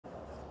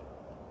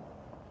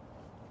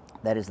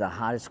That is the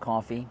hottest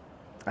coffee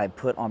I've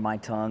put on my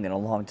tongue in a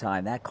long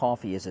time. That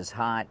coffee is as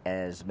hot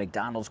as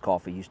McDonald's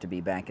coffee used to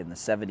be back in the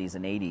 70s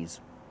and 80s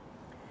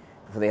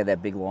before they had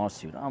that big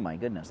lawsuit. Oh my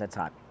goodness, that's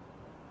hot.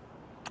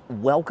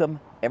 Welcome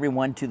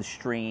everyone to the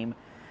stream.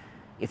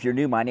 If you're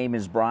new, my name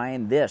is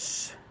Brian.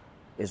 This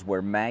is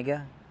where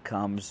MAGA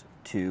comes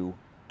to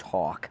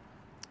talk.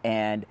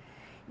 And,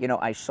 you know,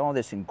 I saw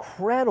this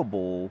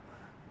incredible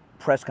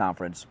press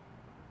conference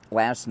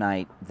last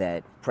night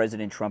that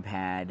President Trump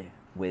had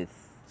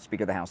with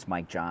Speaker of the House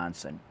Mike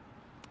Johnson.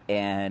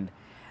 And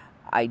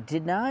I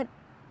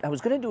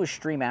was going to do a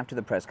stream after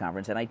the press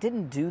conference, and I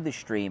didn't do the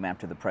stream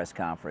after the press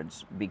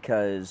conference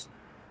because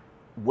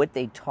what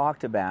they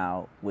talked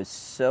about was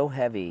so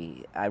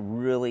heavy. I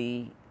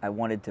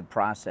wanted to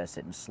process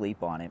it and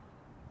sleep on it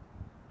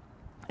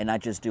and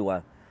not just do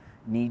a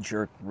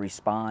knee-jerk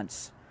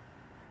response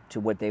to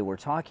what they were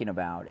talking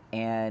about.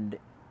 And,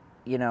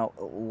 you know,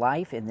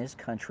 life in this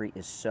country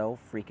is so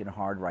freaking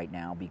hard right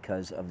now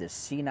because of this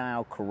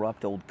senile,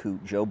 corrupt old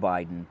coot, Joe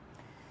Biden,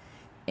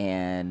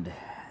 and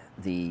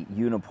the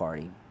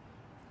Uniparty.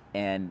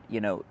 And, you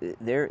know,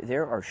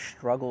 there are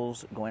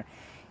struggles going.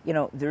 You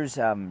know, there's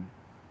a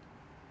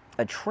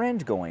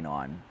trend going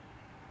on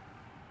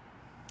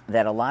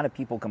that a lot of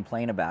people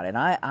complain about, and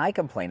I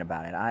complain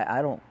about it.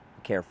 I don't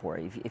care for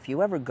it. If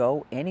you ever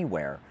go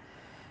anywhere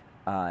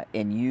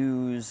and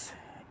use,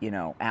 you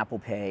know, Apple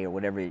Pay or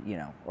whatever, you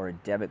know, or a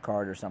debit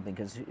card or something,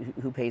 because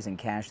who pays in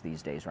cash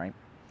these days, right?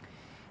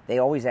 They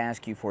always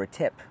ask you for a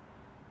tip.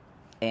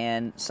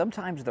 And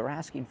sometimes they're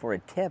asking for a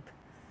tip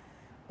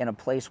in a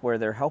place where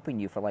they're helping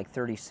you for like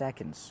 30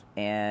 seconds.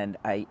 And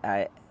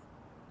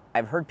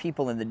I've heard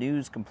people in the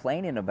news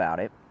complaining about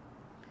it,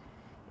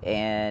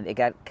 and it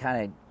got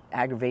kind of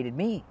aggravated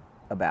me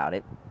about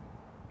it.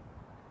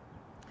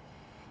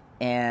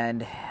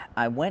 And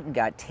I went and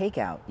got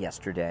takeout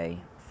yesterday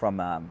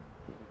from a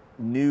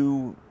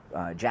new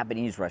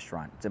Japanese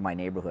restaurant. It's in my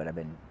neighborhood.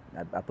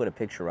 I put a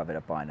picture of it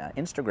up on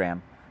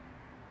Instagram.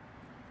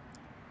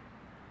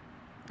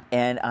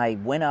 And I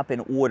went up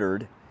and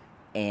ordered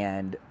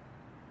and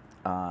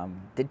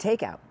did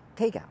takeout.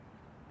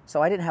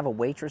 So I didn't have a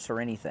waitress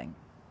or anything.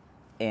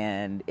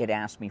 And it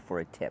asked me for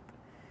a tip.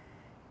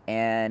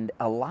 And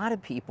a lot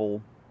of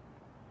people,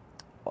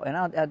 and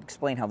I'll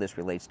explain how this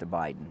relates to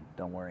Biden,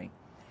 don't worry.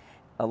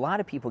 A lot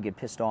of people get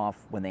pissed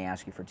off when they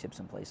ask you for tips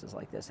in places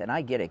like this. And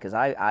I get it, because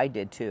I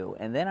did too.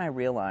 And then I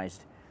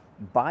realized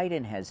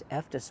Biden has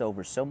effed us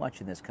over so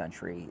much in this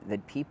country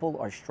that people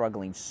are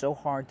struggling so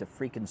hard to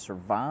freaking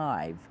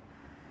survive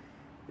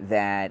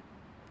that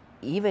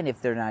even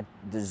if they're not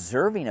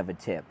deserving of a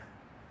tip,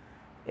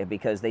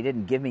 because they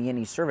didn't give me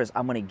any service,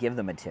 I'm going to give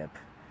them a tip,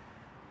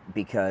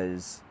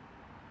 because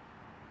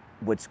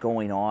what's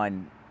going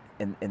on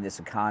in this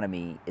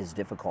economy is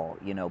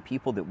difficult. You know,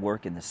 people that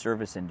work in the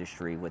service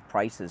industry with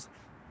prices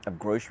of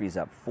groceries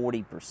up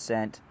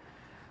 40%,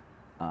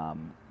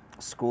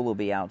 school will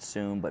be out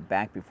soon, but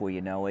back before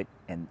you know it,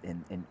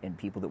 and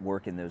people that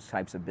work in those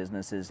types of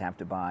businesses have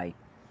to buy,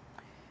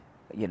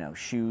 you know,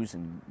 shoes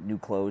and new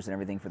clothes and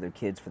everything for their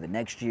kids for the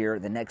next year,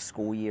 the next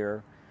school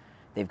year.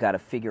 They've got to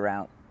figure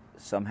out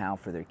somehow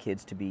for their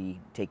kids to be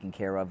taken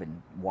care of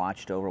and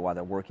watched over while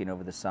they're working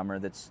over the summer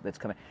that's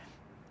coming.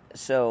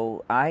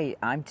 So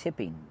I'm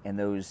tipping in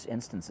those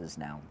instances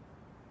now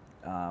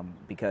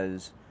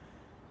because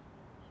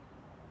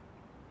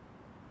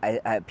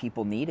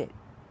people need it.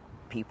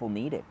 People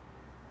need it,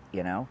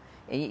 you know.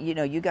 And, you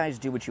know, you guys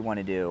do what you want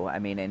to do. I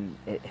mean, and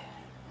it,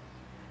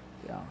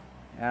 you know,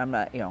 I'm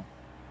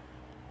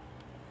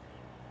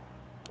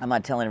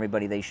not telling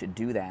everybody they should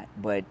do that,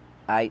 but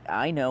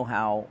I know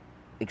how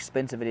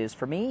expensive it is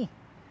for me,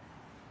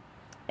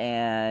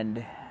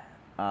 and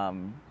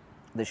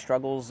the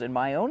struggles in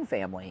my own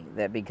family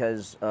that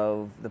because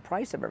of the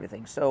price of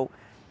everything. So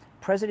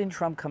President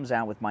Trump comes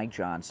out with Mike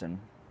Johnson,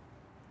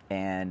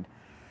 and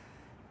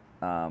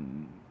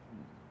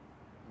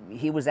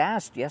he was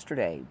asked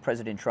yesterday,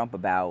 President Trump,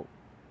 about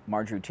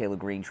Marjorie Taylor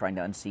Greene trying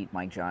to unseat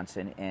Mike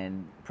Johnson,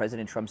 and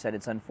President Trump said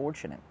it's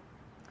unfortunate.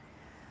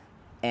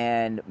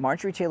 And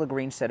Marjorie Taylor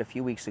Greene said a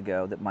few weeks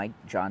ago that Mike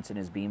Johnson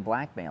is being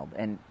blackmailed.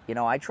 And, you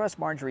know, I trust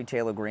Marjorie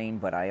Taylor Greene,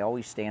 but I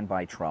always stand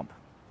by Trump.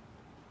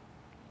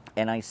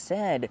 And I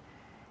said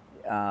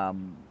a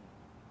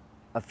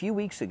few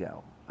weeks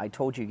ago, I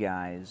told you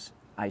guys,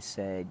 I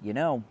said, you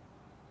know,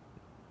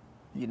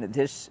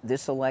 this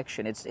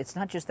election, it's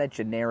not just that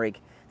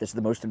generic, this is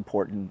the most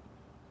important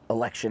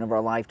election of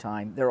our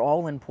lifetime. They're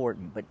all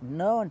important, but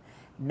no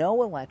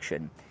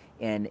election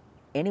in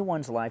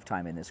anyone's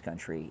lifetime in this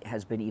country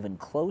has been even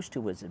close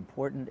to as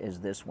important as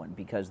this one,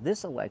 because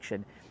this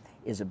election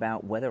is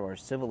about whether our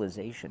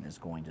civilization is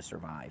going to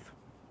survive,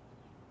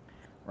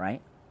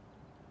 right?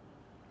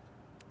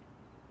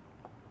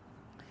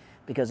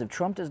 Because if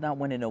Trump does not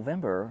win in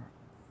November,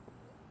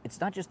 it's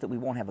not just that we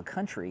won't have a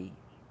country,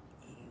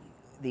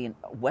 the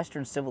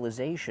Western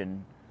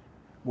civilization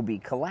will be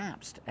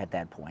collapsed at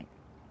that point.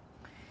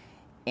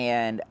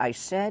 And I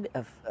said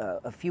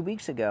a few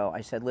weeks ago,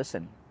 I said,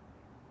 listen,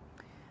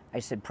 I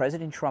said,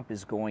 President Trump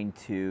is going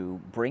to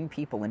bring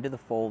people into the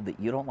fold that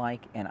you don't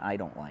like and I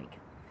don't like.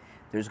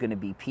 There's going to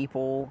be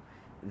people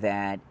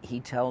that he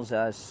tells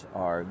us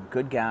are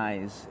good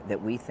guys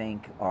that we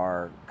think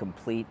are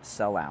complete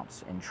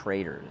sellouts and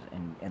traitors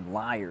and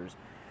liars.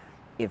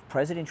 If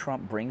President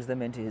Trump brings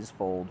them into his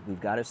fold,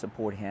 we've got to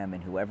support him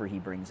and whoever he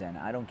brings in.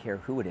 I don't care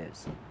who it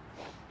is.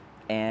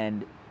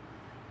 And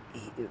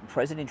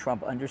President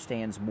Trump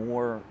understands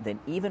more than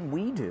even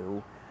we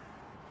do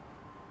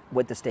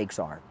what the stakes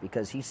are,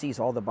 because he sees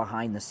all the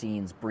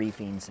behind-the-scenes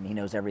briefings and he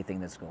knows everything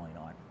that's going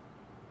on.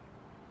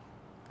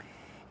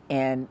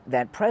 And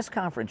that press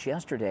conference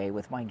yesterday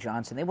with Mike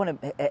Johnson, they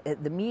want to,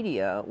 the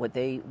media, what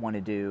they want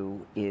to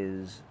do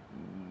is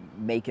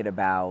make it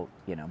about,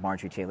 you know,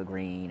 Marjorie Taylor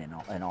Greene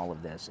and all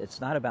of this.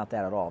 It's not about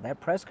that at all. That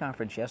press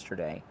conference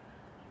yesterday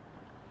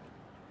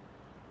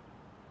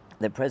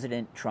that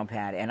President Trump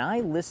had, and I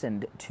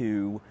listened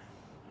to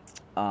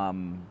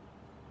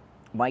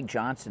Mike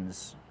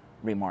Johnson's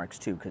remarks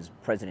too, because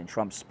President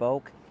Trump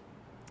spoke,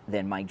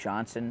 then Mike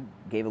Johnson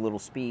gave a little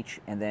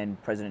speech, and then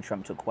President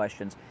Trump took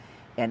questions.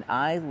 And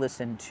I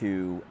listened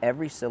to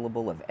every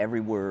syllable of every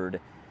word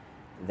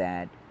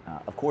that,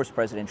 of course,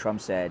 President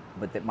Trump said,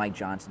 but that Mike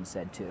Johnson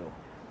said too.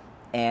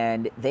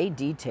 And they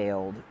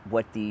detailed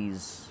what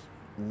these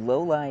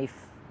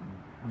low-life,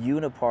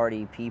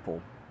 uniparty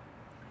people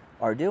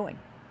are doing.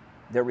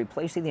 They're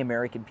replacing the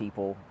American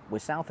people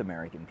with South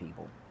American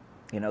people.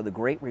 You know, the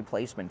great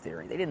replacement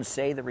theory. They didn't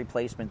say the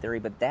replacement theory,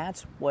 but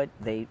that's what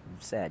they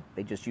said.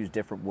 They just used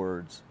different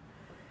words.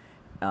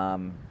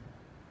 And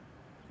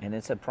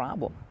it's a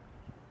problem.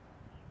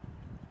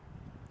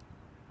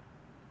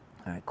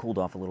 All right, cooled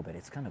off a little bit.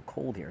 It's kind of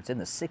cold here. It's in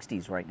the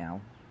 60s right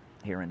now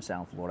here in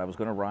South Florida. I was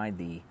going to ride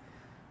the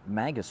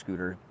MAGA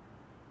scooter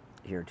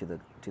here to the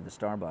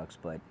Starbucks,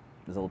 but it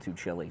was a little too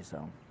chilly,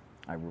 so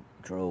I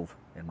drove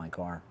in my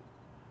car.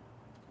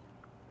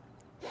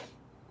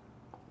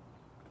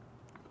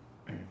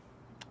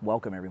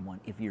 Welcome, everyone.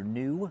 If you're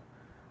new,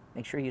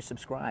 make sure you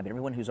subscribe.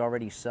 Everyone who's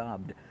already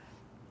subbed,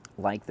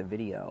 like the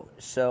video.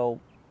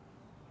 So,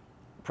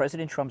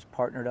 President Trump's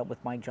partnered up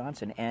with Mike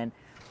Johnson, and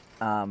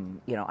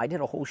you know, I did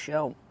a whole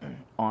show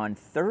on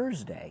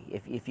Thursday.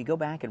 If you go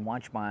back and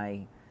watch my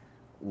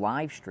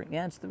live stream,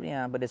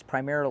 but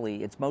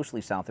it's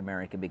mostly South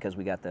America because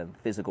we got the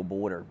physical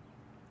border.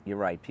 You're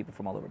right, people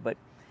from all over. But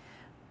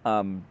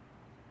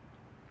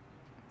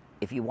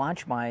if you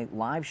watch my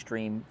live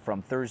stream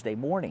from Thursday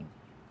morning,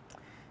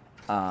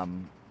 I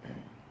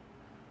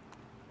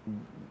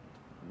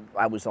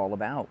was all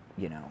about,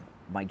 you know,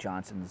 Mike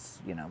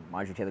Johnson's, you know,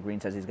 Marjorie Taylor Greene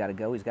says he's got to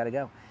go, he's got to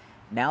go.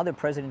 Now that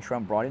President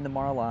Trump brought him to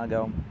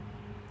Mar-a-Lago,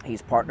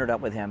 he's partnered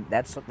up with him,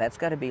 that's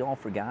got to be all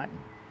forgotten.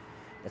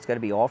 That's got to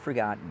be all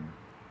forgotten.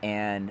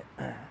 And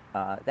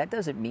that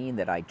doesn't mean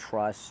that I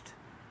trust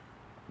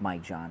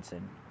Mike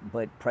Johnson,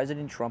 but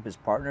President Trump has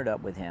partnered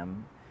up with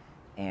him,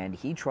 and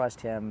he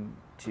trusts him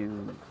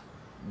to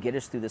get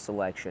us through this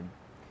election,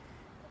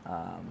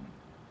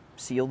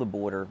 seal the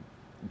border,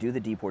 do the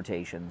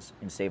deportations,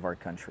 and save our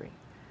country.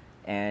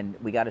 And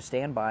we got to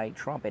stand by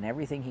Trump in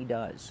everything he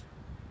does.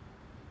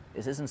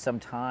 This isn't some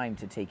time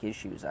to take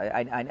issues.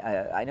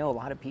 I know a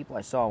lot of people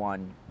I saw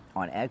on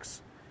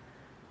X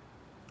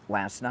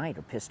last night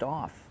are pissed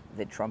off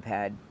that Trump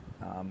had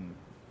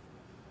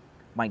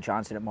Mike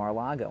Johnson at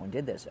Mar-a-Lago and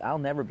did this. I'll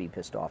never be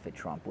pissed off at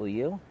Trump, will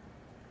you?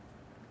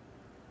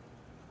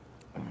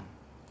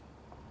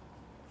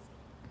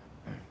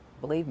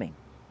 Believe me.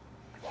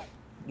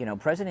 You know,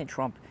 President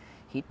Trump,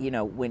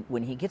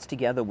 when he gets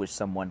together with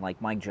someone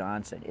like Mike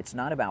Johnson, it's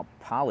not about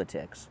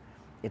politics.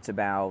 It's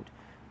about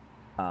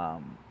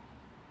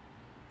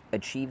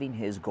achieving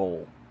his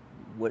goal,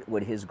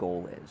 what his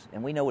goal is.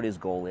 And we know what his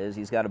goal is.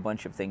 He's got a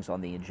bunch of things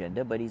on the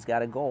agenda, but he's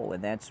got a goal,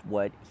 and that's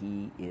what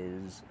he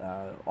is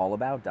all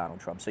about, Donald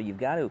Trump. So you've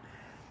got to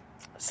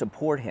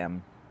support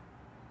him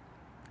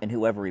and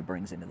whoever he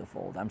brings into the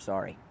fold. I'm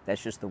sorry.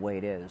 That's just the way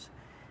it is.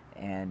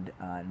 And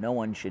no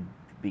one should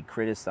be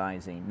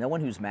criticizing, no one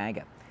who's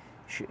MAGA.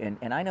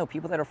 And I know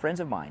people that are friends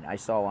of mine, I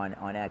saw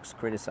on X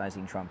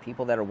criticizing Trump,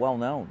 people that are well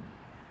known.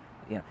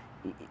 You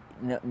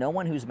know, no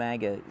one who's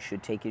MAGA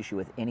should take issue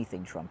with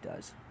anything Trump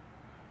does.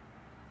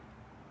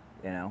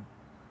 You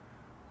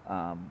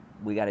know,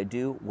 we got to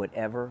do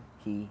whatever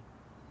he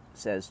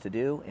says to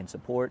do and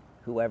support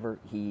whoever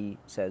he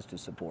says to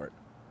support.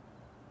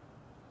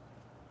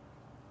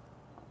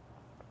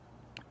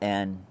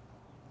 And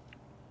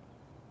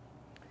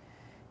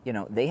you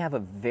know, they have a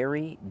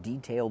very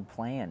detailed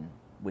plan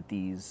with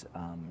these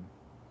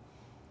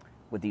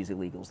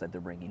illegals that they're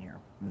bringing here.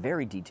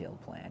 Very detailed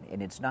plan, and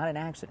it's not an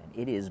accident.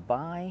 It is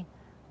by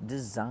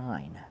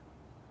design.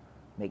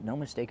 Make no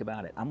mistake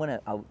about it. I'm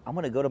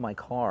gonna go to my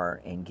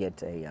car and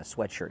get a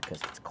sweatshirt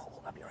because it's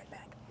cold. I'll be right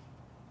back.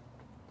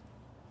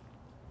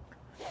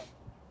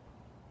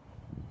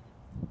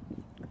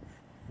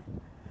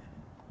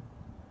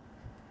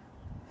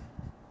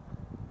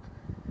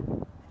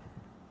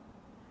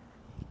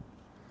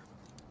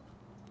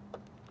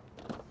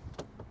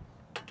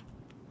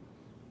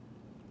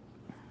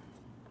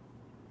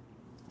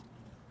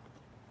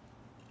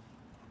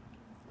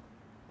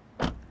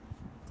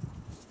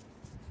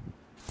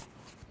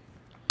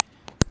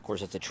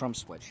 course, it's a Trump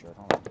sweatshirt.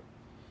 Hold on.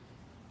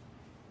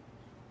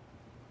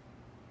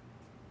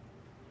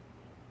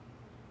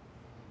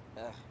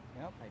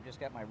 Nope, I just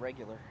got my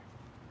regular.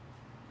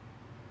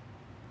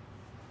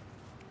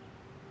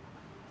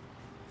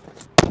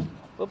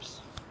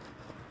 Oops.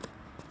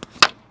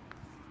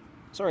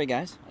 Sorry,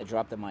 guys. I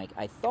dropped the mic.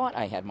 I thought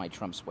I had my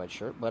Trump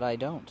sweatshirt, but I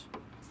don't.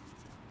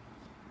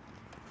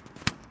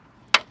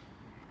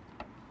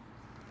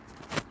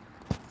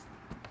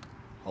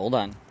 Hold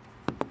on.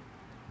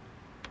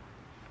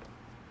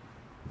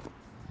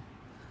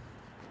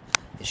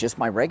 It's just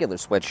my regular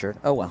sweatshirt.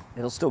 Oh, well.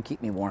 It'll still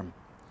keep me warm.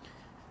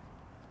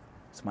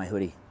 It's my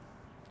hoodie.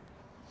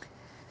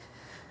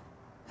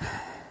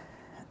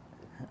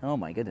 Oh,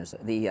 my goodness.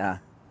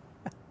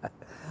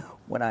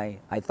 When I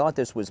thought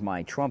this was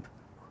my Trump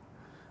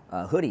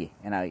hoodie,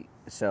 and I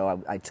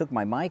took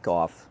my mic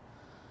off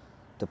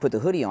to put the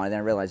hoodie on, and then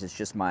I realized it's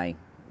just my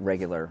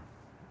regular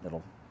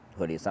little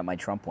hoodie. It's not my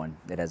Trump one.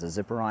 It has a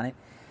zipper on it.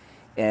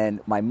 And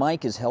my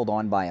mic is held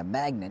on by a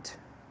magnet,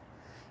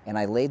 and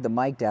I laid the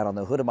mic down on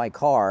the hood of my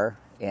car,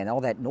 and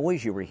all that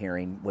noise you were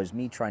hearing was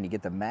me trying to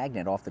get the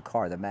magnet off the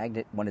car. The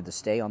magnet wanted to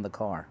stay on the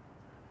car.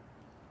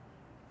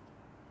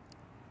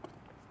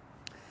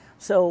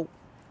 So,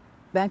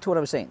 back to what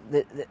I was saying.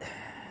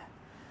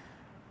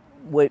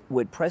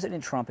 What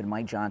President Trump and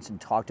Mike Johnson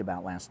talked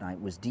about last night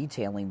was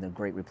detailing the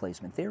Great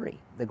Replacement Theory.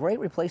 The Great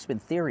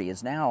Replacement Theory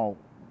is now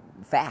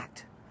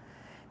fact.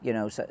 You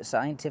know,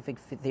 scientific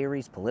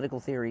theories, political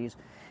theories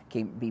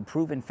can be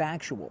proven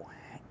factual.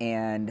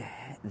 And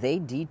they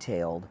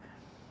detailed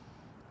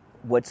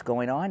what's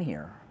going on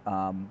here.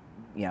 And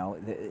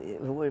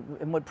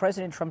what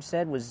President Trump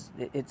said was,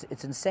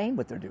 it's insane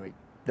what they're doing.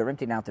 They're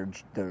emptying out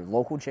their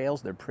local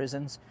jails, their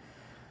prisons,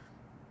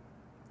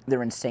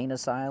 their insane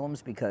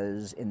asylums,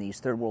 because in these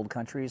third world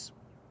countries,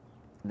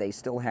 they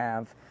still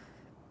have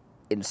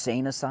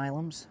insane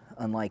asylums,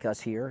 unlike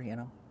us here, you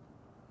know.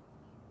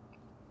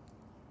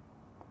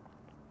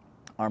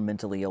 Our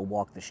mentally ill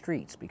walk the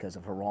streets because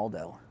of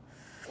Geraldo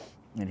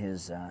and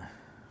his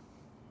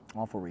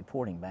awful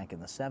reporting back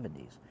in the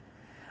 70s.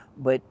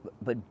 But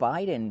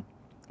Biden,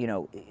 you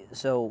know,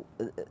 so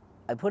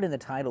I put in the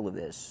title of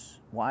this,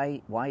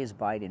 why is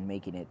Biden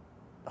making it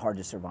hard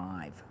to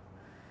survive?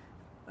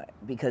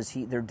 Because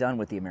they're done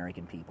with the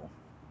American people.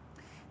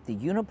 The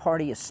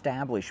uniparty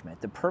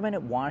establishment, the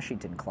permanent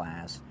Washington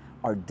class,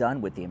 are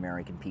done with the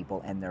American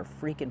people, and they're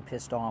freaking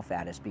pissed off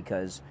at us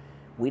because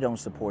we don't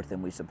support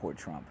them, we support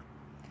Trump.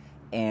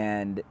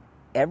 And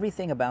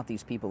everything about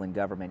these people in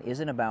government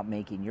isn't about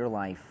making your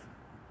life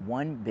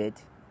one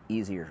bit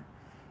easier.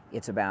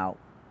 It's about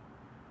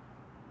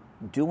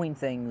doing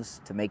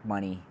things to make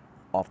money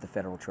off the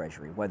federal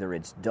treasury, whether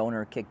it's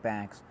donor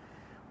kickbacks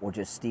or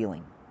just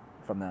stealing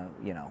from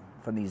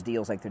from these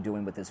deals like they're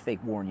doing with this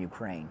fake war in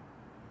Ukraine.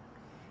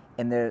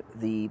 And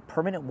the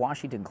permanent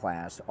Washington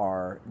class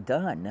are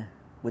done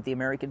with the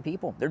American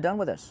people. They're done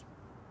with us.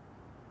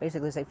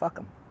 Basically, say fuck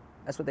them.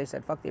 That's what they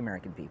said. Fuck the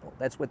American people.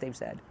 That's what they've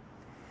said.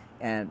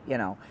 And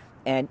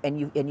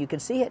and you can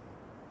see it.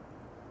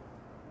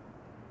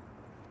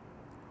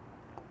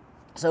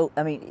 So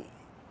I mean,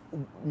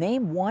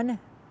 name one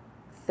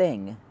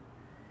thing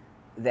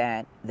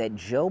that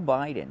Joe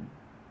Biden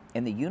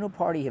and the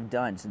Uniparty have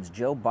done since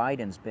Joe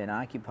Biden's been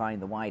occupying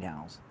the White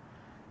House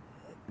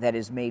that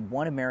has made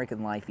one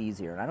American life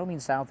easier. And I don't mean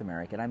South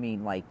American. I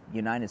mean like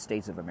United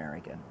States of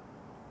America.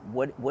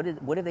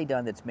 What have they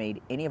done that's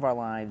made any of our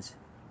lives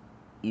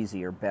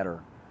easier,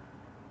 better?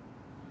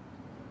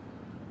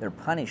 They're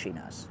punishing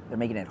us. They're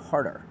making it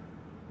harder.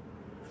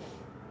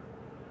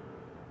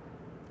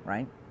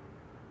 Right?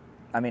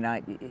 I mean,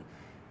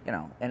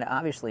 and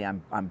obviously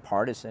I'm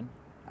partisan.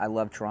 I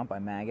love Trump.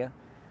 I'm MAGA.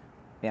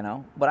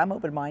 But I'm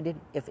open-minded.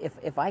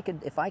 If I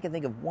could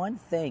think of one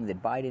thing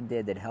that Biden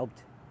did that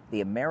helped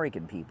the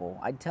American people,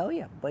 I'd tell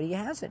you. But he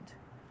hasn't.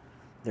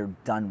 They're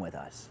done with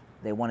us.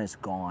 They want us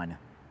gone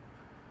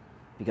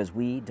because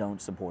we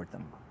don't support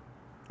them,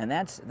 and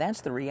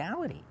that's the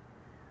reality.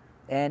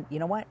 And you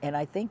know what? And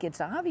I think it's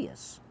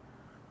obvious.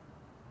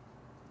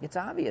 It's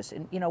obvious.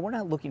 And we're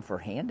not looking for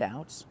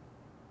handouts.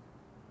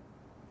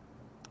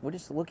 We're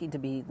just looking to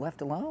be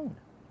left alone.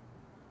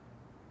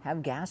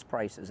 Have gas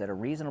prices at a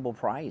reasonable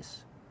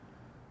price.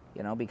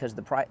 Because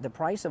the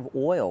price of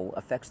oil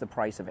affects the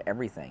price of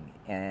everything.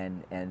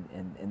 And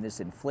this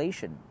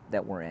inflation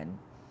that we're in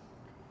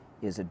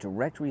is a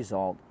direct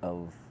result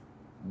of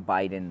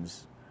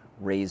Biden's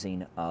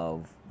raising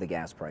of the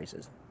gas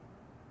prices.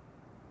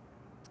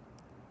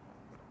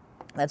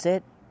 That's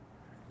it.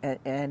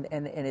 And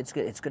it's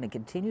going to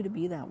continue to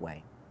be that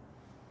way.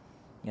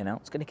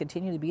 It's going to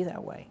continue to be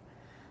that way.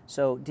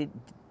 So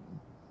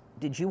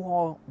did you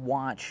all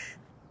watch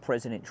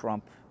President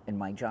Trump and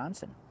Mike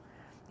Johnson?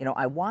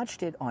 I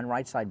watched it on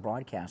Right Side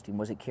Broadcasting.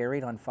 Was it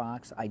carried on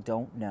Fox? I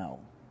don't know.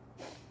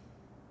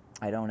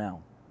 I'm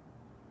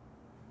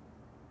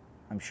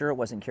sure it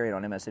wasn't carried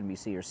on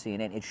MSNBC or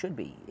CNN. It should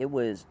be. It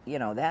was,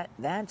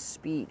 that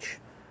speech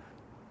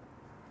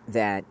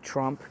that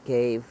Trump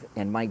gave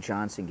and Mike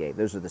Johnson gave.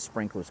 Those are the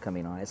sprinklers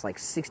coming on. It's like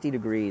 60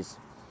 degrees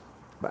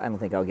but I don't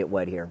think I'll get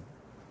wet here.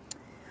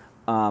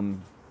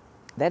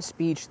 That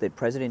speech that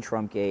President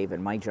Trump gave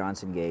and Mike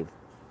Johnson gave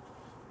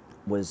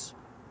was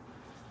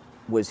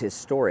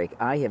historic.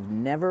 I have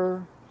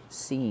never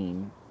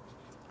seen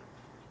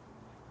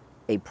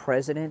a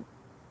president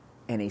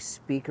and a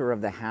Speaker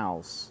of the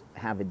House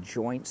have a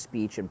joint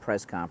speech and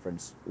press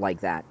conference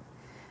like that.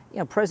 You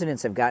know,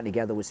 presidents have gotten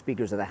together with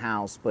Speakers of the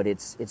House, but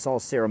it's all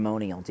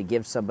ceremonial to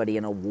give somebody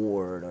an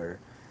award or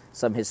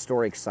some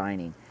historic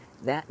signing.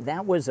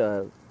 That was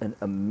a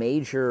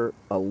major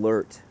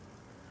alert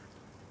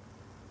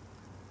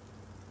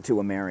to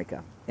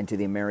America and to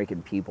the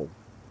American people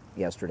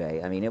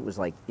yesterday. I mean, it was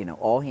like, you know,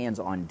 all hands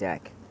on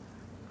deck.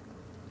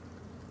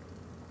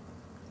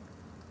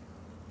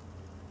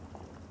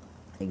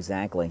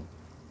 Exactly.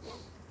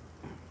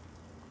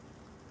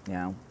 You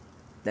know,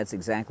 that's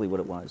exactly what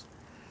it was.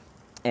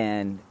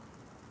 And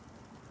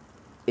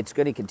it's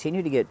going to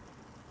continue to get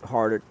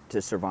harder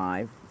to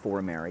survive for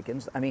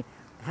Americans. I mean,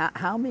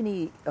 how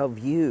many of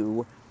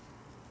you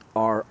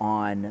are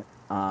on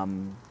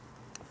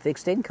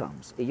fixed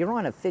incomes? You're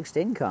on a fixed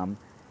income.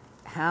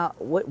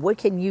 What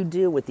can you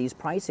do with these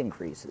price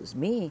increases?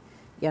 Me,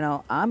 you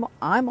know, I'm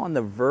on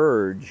the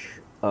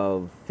verge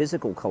of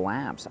physical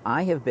collapse.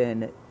 I have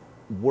been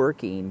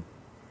working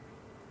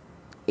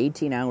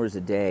 18 hours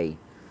a day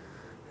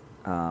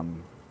for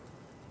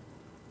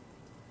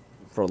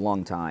a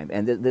long time.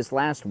 And this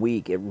last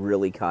week, it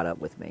really caught up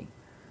with me.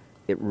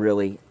 It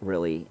really,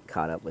 really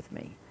caught up with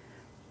me.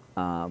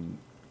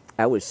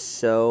 I was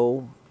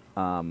so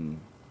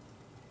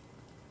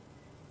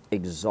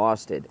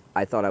exhausted.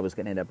 I thought I was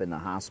going to end up in the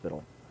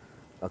hospital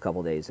a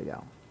couple days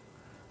ago,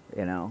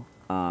 you know.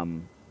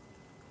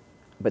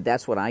 But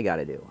that's what I got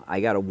to do.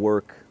 I got to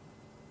work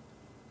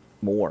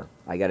more.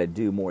 I got to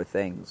do more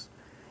things.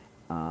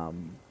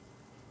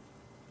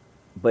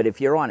 But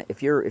if you're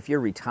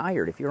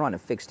retired, if you're on a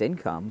fixed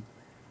income,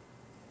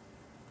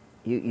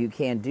 you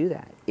can't do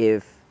that.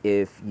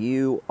 If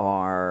you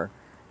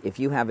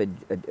have a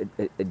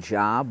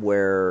job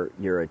where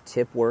you're a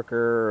tip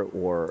worker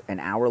or an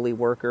hourly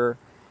worker,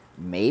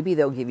 maybe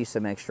they'll give you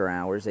some extra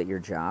hours at your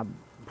job.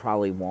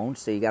 Probably won't.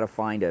 So you got to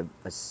find a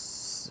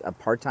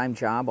part-time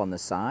job on the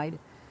side.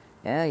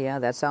 Yeah,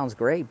 that sounds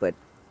great, but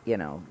you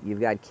know, you've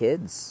got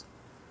kids.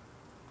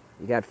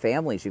 You got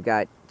families. You've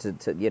got to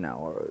you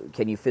know,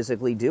 can you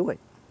physically do it?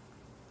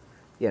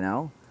 You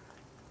know,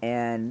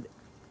 and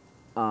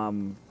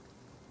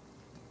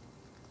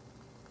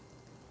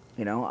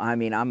you know, I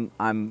mean,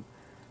 I'm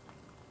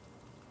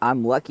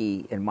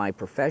lucky in my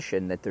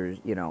profession that there's,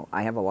 you know,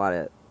 I have a lot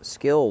of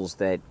skills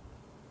that,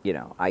 you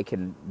know, I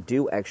can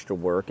do extra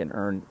work and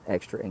earn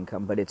extra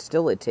income, but it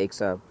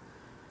takes a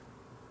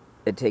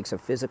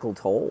physical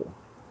toll.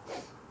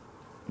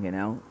 You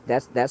know,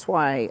 that's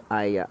why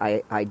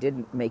I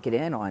didn't make it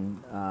in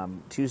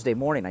on Tuesday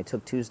morning. I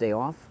took Tuesday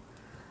off.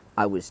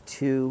 I was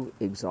too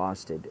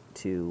exhausted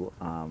to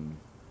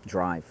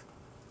drive.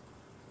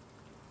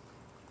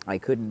 I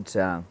couldn't,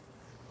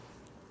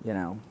 you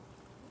know,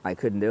 I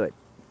couldn't do it.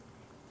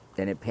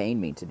 And it pained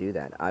me to do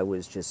that. I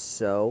was just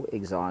so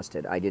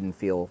exhausted. I didn't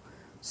feel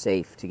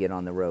safe to get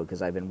on the road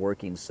because I've been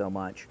working so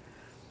much.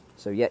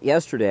 So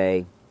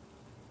yesterday,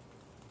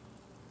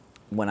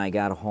 when I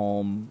got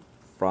home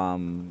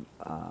from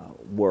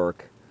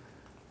work,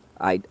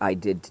 I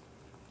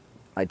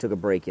took a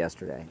break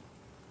yesterday.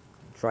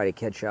 Try to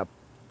catch up,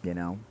 you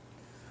know.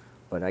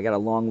 But I got a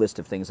long list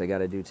of things I got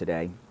to do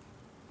today.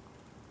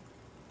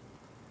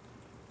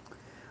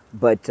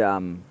 But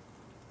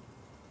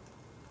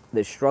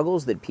the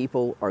struggles that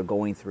people are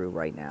going through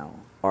right now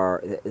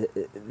are,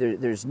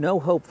 there's no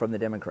hope from the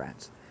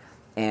Democrats.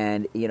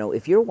 And, you know,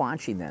 if you're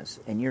watching this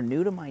and you're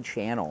new to my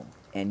channel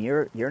and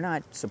you're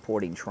not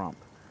supporting Trump,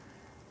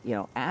 you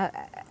know,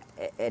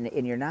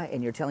 and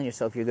you're telling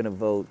yourself you're going to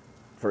vote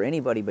for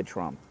anybody but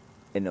Trump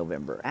in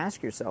November,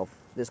 ask yourself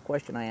this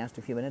question I asked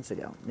a few minutes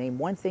ago. Name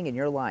one thing in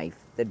your life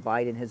that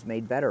Biden has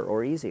made better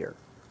or easier.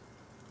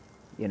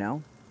 You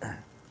know?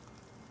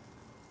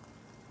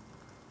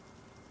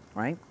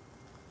 Right?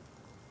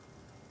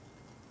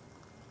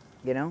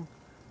 You know?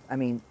 I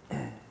mean,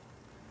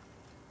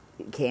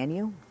 can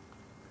you?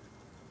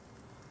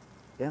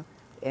 Yeah.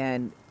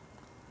 And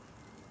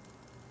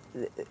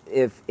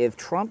if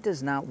Trump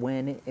does not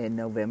win in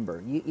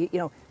November, you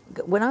know,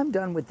 when I'm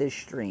done with this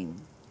stream,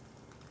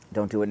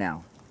 don't do it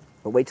now,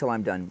 but wait till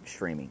I'm done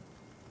streaming.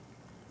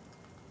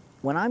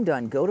 When I'm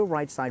done, go to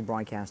Right Side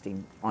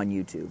Broadcasting on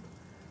YouTube.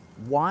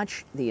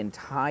 Watch the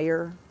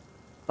entire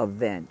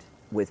event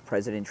with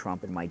President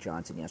Trump and Mike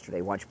Johnson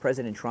yesterday. Watch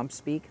President Trump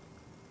speak.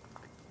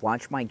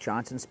 Watch Mike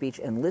Johnson's speech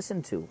and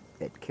listen to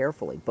it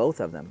carefully, both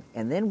of them.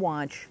 And then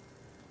watch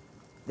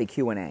the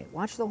Q&A.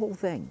 Watch the whole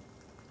thing.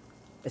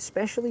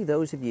 Especially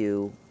those of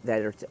you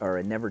that are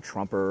a never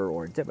Trumper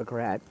or a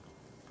Democrat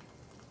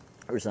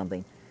or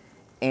something.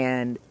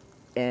 And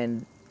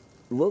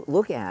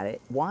look at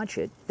it, watch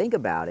it, think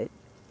about it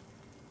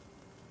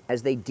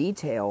as they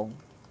detail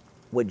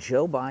what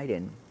Joe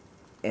Biden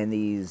and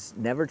these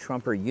never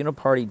Trumper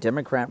uniparty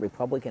Democrat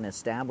Republican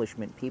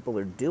establishment people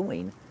are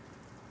doing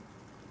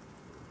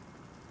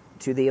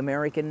to the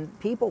American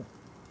people.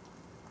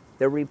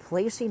 They're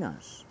replacing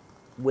us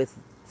with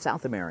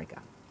South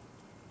America.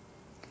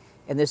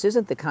 And this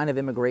isn't the kind of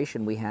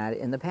immigration we had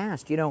in the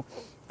past. You know,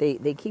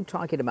 they keep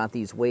talking about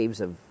these waves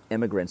of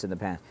immigrants in the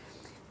past.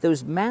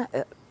 Those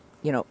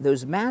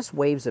mass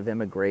waves of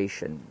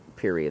immigration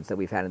periods that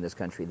we've had in this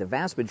country, the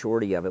vast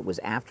majority of it was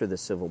after the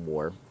Civil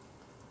War.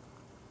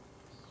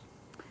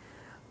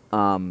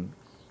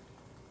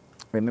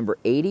 Remember,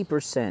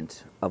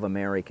 80% of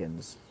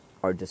Americans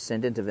are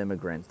descendant of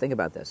immigrants. Think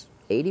about this.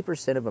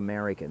 80% of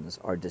Americans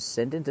are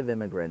descendant of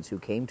immigrants who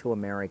came to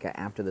America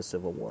after the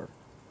Civil War.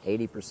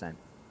 80%. A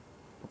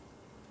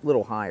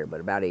little higher, but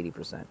about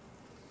 80%.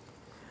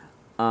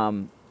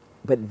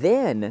 But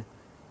then,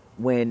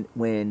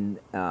 when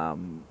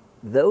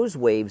those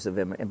waves of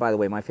immigrants, and by the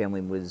way, my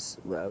family was,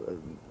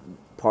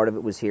 part of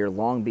it was here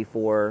long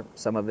before,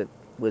 some of it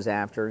was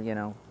after, you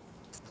know.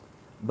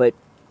 But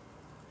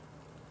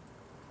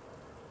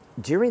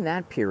during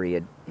that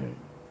period,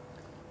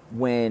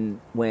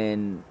 when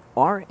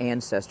our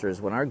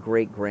ancestors, when our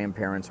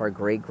great-grandparents, our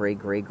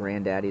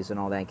great-great-great-granddaddies and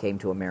all that came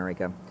to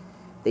America,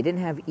 they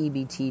didn't have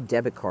EBT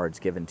debit cards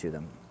given to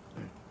them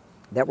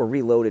that were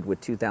reloaded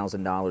with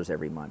 $2,000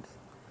 every month.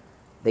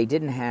 They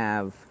didn't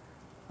have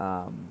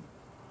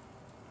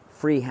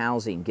free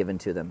housing given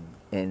to them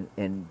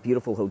in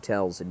beautiful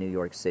hotels in New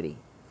York City.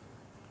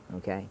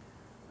 Okay?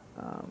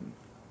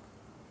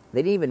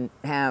 They didn't even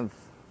have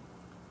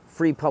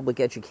free public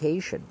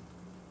education,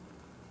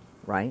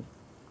 right?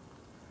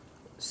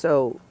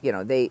 So, you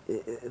know,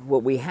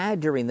 what we had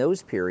during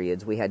those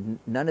periods, we had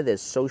none of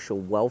this social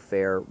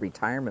welfare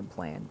retirement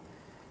plan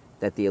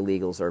that the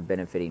illegals are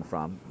benefiting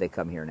from. They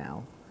come here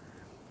now.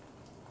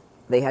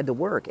 They had to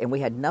work, and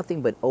we had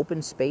nothing but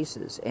open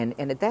spaces. And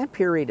at that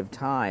period of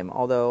time,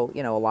 although,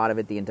 you know, a lot of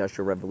it, the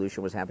Industrial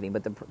Revolution was happening,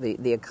 but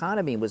the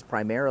economy was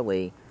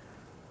primarily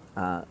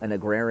an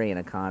agrarian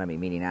economy,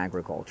 meaning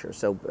agriculture,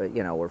 so,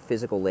 you know, or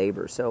physical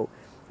labor. So,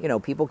 you know,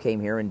 people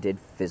came here and did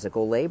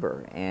physical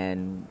labor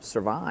and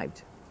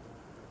survived.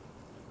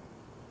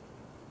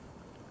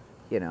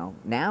 You know,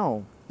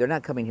 now they're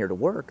not coming here to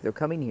work, they're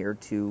coming here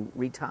to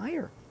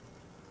retire.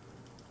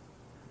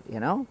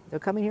 You know, they're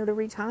coming here to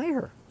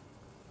retire.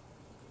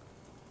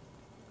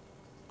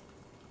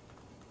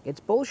 It's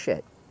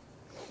bullshit.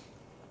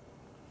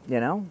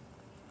 You know?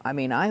 I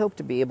mean, I hope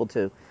to be able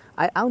to,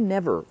 I'll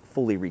never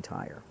fully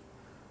retire.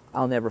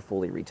 I'll never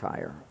fully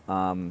retire.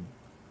 My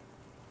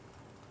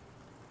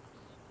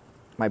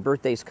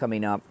birthday's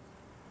coming up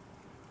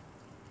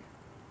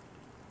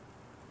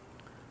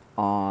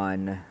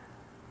on,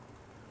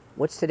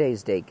 what's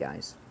today's date,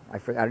 guys? I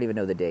don't even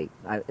know the date.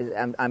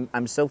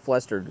 I'm so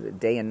flustered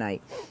day and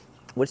night.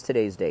 What's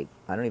today's date?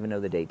 I don't even know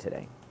the date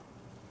today.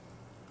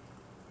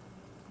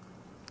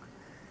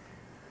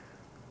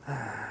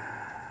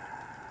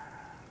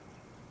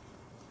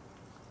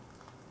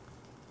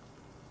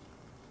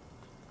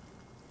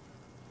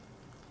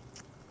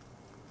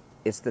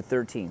 It's the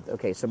 13th.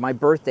 Okay, so my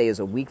birthday is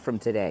a week from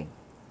today.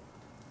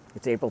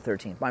 It's April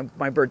 13th.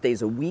 My birthday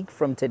is a week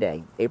from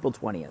today, April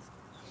 20th.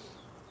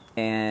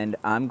 And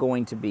I'm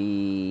going to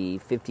be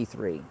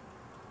 53.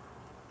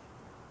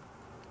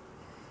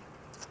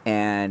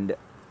 And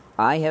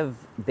I have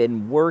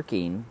been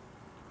working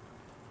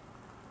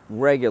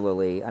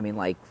regularly, I mean,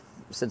 like,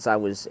 since I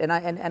was, and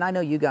I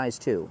know you guys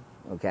too,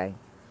 okay?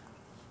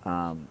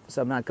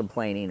 So I'm not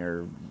complaining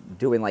or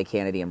doing like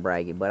Hannity and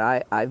bragging,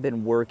 but I've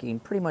been working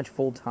pretty much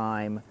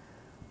full-time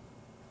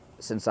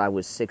since I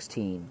was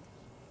 16.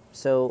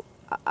 So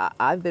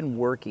I've been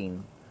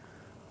working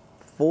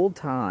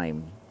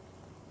full-time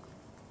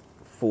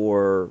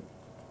for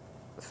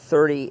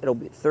it'll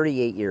be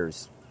 38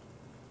 years.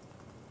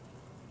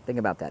 Think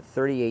about that,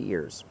 38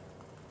 years.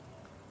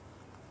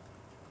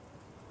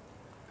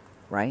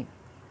 Right?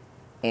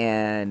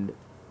 And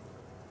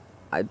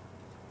I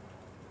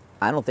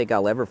don't think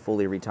I'll ever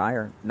fully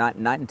retire. Not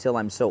until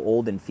I'm so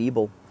old and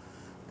feeble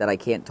that I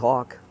can't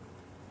talk,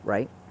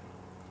 right?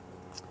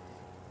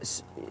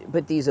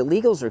 But these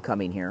illegals are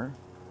coming here.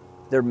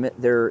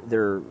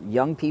 They're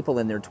young people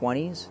in their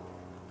 20s.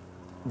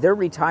 They're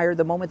retired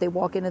the moment they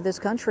walk into this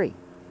country.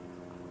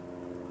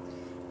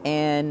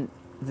 And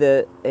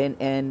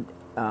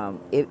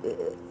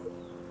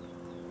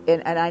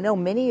I know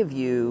many of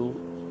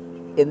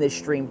you in this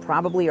stream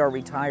probably are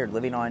retired,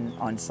 living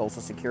on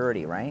Social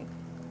Security, right?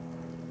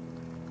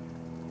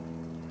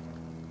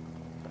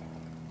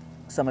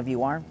 Some of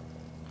you are.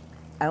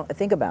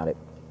 Think about it.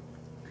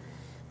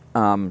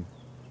 The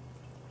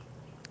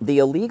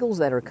illegals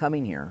that are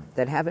coming here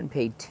that haven't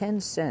paid 10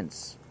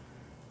 cents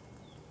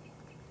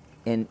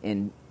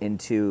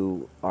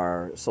into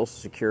our Social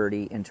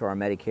Security, into our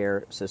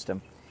Medicare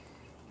system,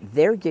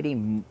 they're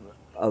getting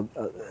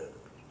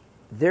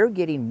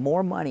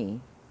more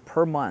money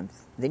per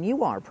month than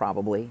you are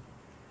probably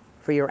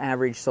for your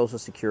average Social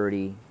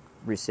Security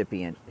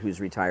recipient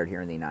who's retired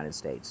here in the United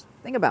States.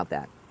 Think about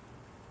that.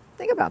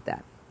 Think about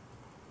that.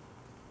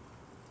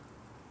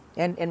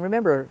 And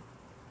remember,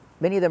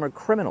 many of them are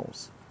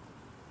criminals.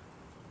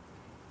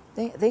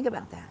 Think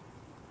about that.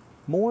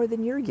 More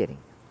than you're getting.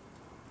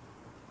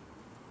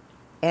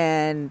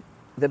 And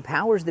the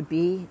powers that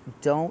be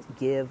don't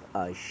give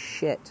a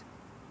shit.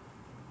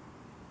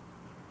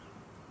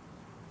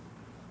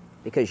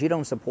 Because you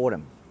don't support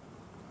him.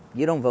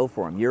 You don't vote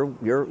for him.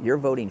 You're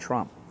voting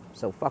Trump.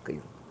 So fuck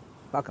you.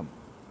 Fuck him.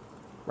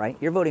 Right?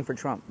 You're voting for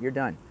Trump. You're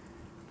done.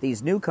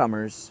 These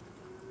newcomers,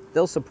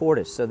 they'll support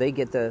us, so they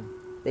get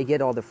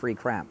all the free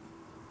crap.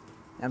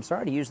 I'm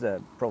sorry to use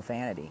the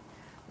profanity,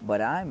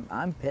 but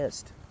I'm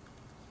pissed.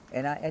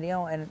 And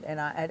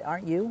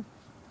aren't you?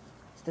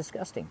 It's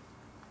disgusting.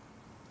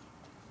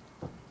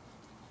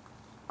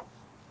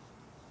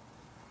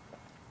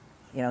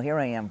 You know, here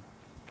I am.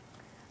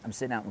 I'm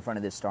sitting out in front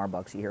of this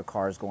Starbucks. You hear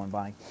cars going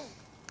by,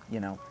 you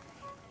know.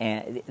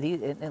 And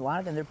a lot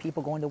of them, they're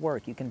people going to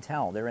work. You can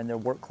tell. They're in their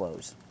work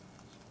clothes.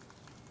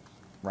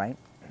 Right?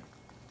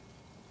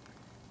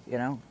 You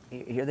know,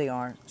 here they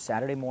are,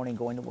 Saturday morning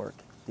going to work.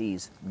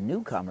 These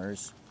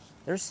newcomers,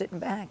 they're sitting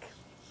back,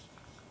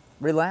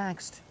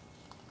 relaxed.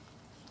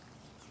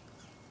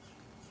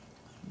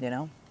 You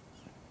know?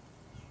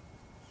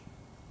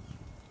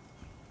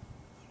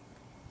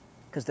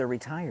 Because they're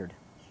retired.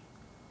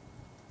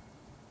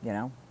 You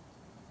know?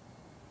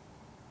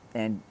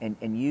 And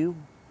you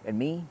and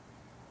me,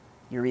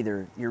 you're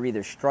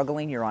either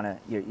struggling, you're on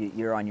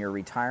your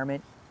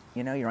retirement,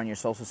 you know, you're on your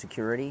Social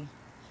Security.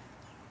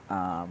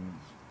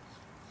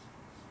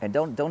 And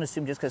don't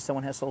assume just because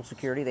someone has Social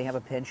Security they have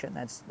a pension.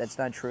 That's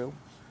not true.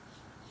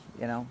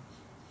 You know,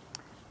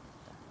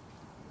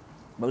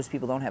 most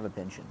people don't have a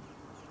pension.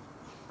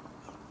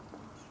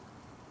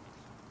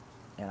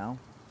 You know,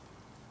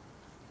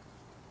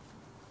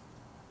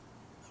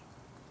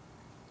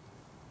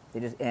 they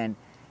just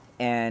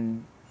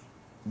and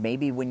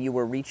maybe when you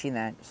were reaching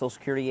that Social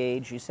Security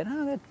age, you said,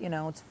 oh, that, you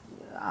know,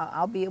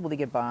 I'll be able to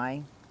get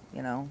by.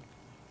 You know,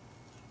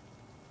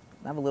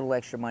 I have a little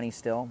extra money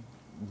still.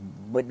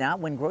 But not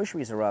when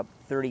groceries are up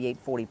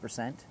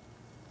 38-40%.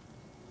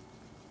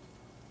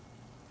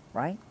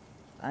 Right?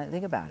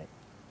 Think about it.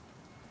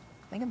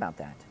 Think about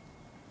that.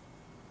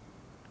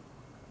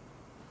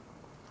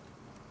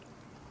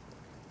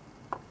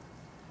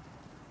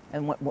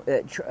 And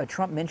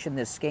Trump mentioned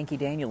this Skanky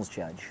Daniels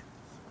judge.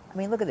 I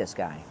mean, look at this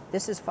guy.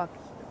 This is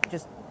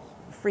just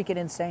freaking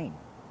insane.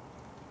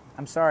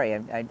 I'm sorry.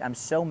 I'm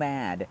so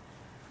mad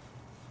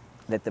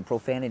that the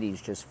profanity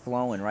is just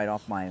flowing right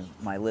off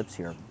my lips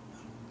here.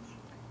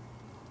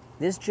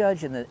 This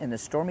judge in the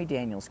Stormy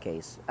Daniels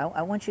case,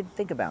 I want you to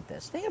think about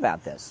this. Think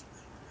about this.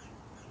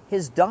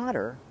 His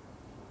daughter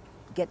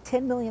get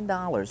 $10 million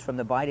from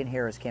the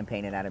Biden-Harris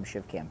campaign and Adam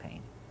Schiff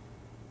campaign.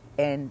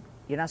 And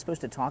you're not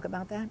supposed to talk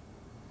about that?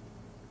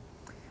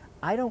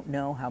 I don't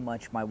know how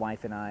much my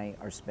wife and I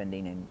are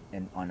spending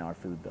on our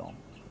food bill.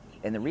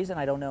 And the reason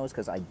I don't know is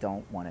because I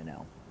don't want to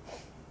know.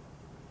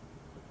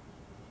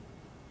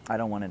 I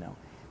don't want to know.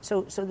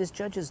 So this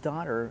judge's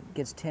daughter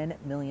gets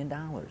 $10 million.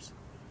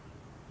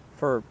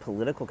 For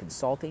political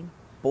consulting?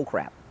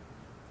 Bullcrap.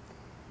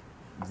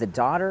 The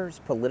daughter's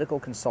political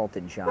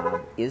consultant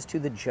job is to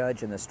the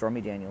judge in the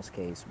Stormy Daniels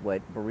case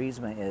what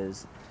Burisma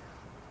is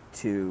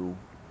to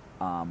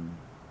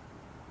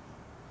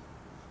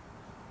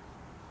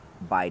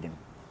Biden.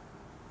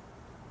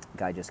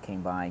 Guy just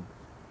came by.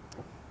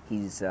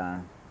 He's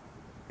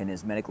in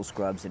his medical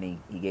scrubs and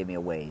he gave me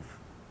a wave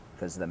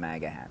because of the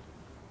MAGA hat.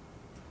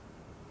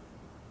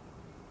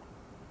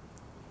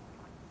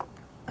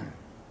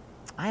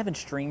 I haven't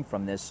streamed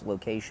from this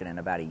location in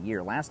about a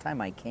year. Last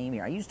time I came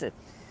here, I used to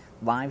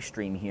live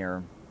stream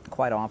here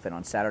quite often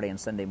on Saturday and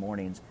Sunday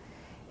mornings.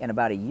 And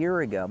about a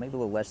year ago, maybe a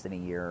little less than a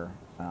year,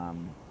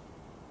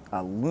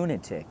 a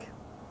lunatic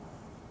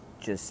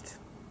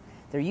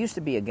there used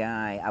to be a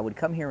guy, I would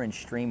come here and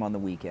stream on the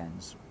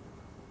weekends.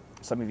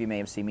 Some of you may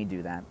have seen me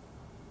do that.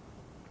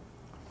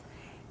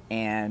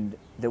 And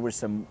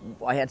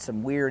I had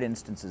some weird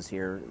instances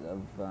here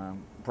of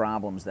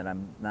problems that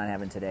I'm not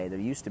having today. There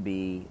used to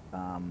be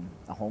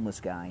a homeless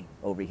guy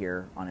over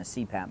here on a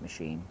CPAP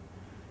machine,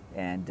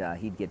 and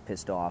he'd get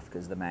pissed off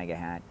because of the MAGA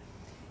hat.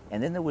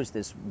 And then there was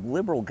this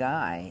liberal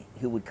guy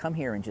who would come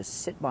here and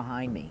just sit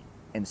behind me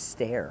and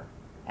stare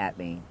at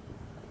me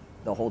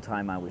the whole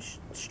time I was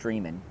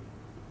streaming.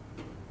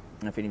 I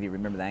don't know if any of you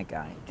remember that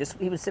guy.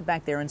 He would sit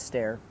back there and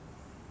stare,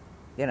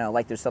 you know,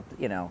 like there's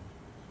something, you know,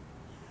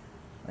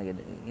 like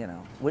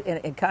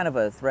in kind of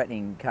a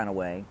threatening kind of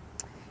way.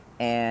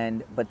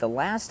 But the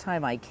last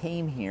time I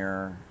came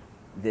here,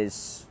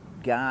 this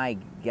guy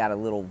got a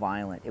little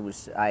violent.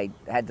 I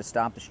had to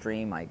stop the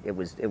stream. It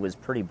was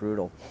pretty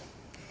brutal.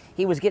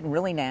 He was getting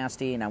really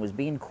nasty, and I was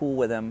being cool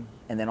with him,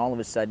 and then all of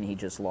a sudden he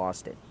just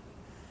lost it.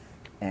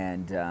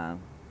 And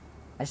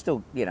I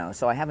still, you know,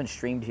 so I haven't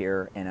streamed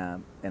here in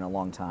a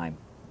long time.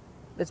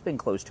 It's been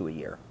close to a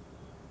year.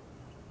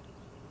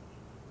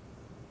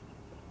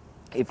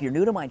 If you're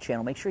new to my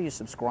channel, make sure you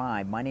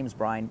subscribe. My name's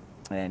Brian,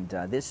 and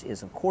this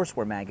is, of course,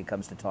 where MAGA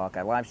comes to talk.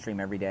 I live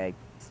stream every day.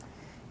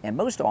 And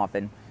most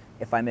often,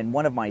 if I'm in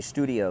one of my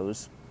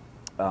studios,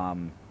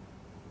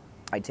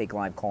 I take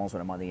live calls when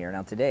I'm on the air.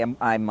 Now, today,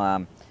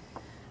 I'm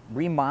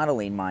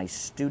remodeling my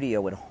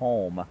studio at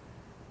home.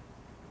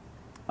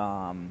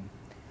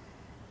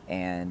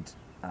 and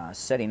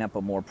setting up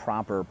a more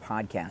proper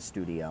podcast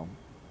studio.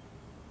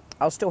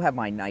 I'll still have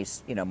my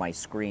nice, my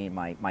screen,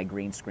 my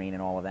green screen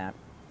and all of that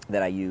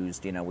I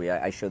used.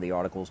 I show the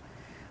articles,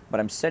 but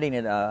I'm setting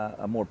it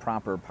a more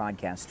proper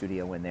podcast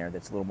studio in there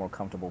that's a little more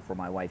comfortable for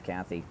my wife,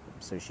 Kathy,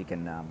 so she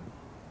can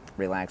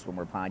relax when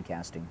we're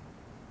podcasting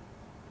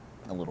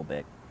a little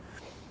bit.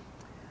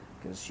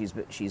 Because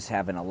she's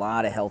having a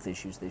lot of health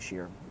issues this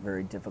year,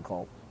 very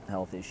difficult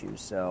health issues.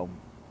 So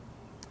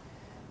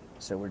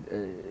we're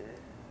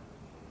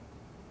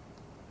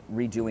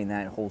redoing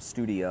that whole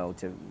studio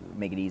to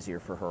make it easier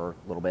for her a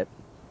little bit,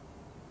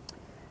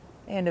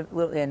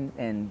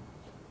 and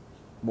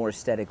more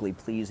aesthetically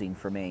pleasing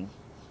for me.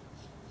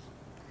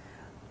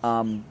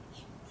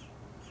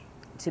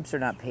 Tips are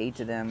not paid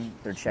to them;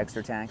 their checks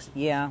are taxed.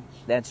 Yeah,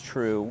 that's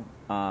true.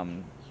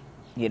 I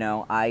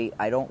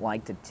don't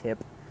like to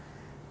tip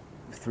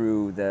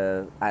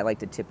I like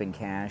to tip in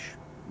cash,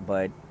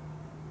 but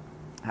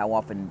how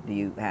often do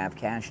you have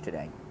cash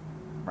today,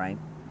 right?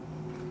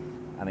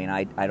 I mean,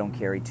 I don't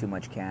carry too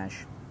much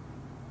cash.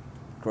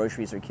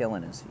 Groceries are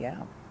killing us,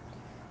 yeah.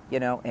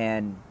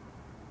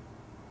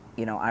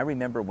 I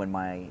remember when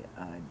my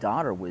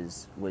daughter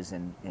was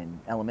in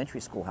elementary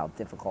school, how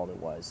difficult it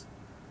was,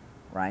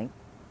 right?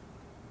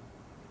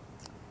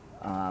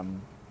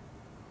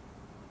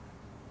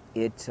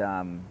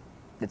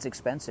 It's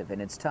expensive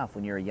and it's tough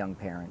when you're a young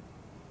parent.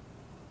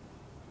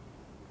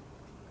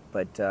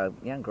 But,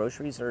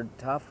 groceries are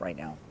tough right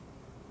now.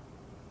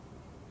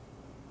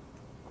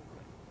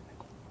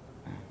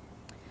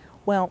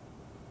 Well,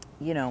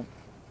 here's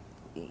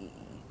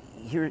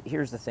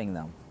the thing,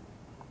 though.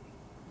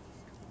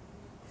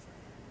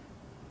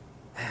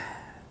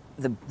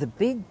 The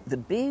big,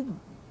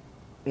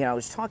 I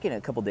was talking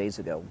a couple days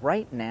ago.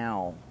 Right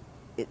now,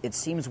 it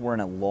seems we're in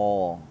a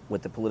lull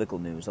with the political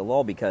news. A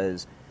lull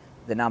because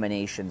the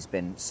nomination's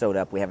been sewed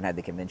up. We haven't had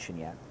the convention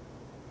yet.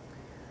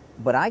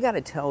 But I got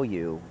to tell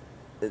you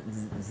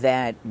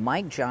that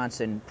Mike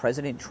Johnson,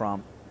 President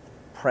Trump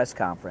press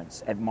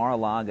conference at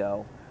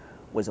Mar-a-Lago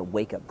was a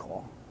wake-up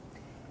call.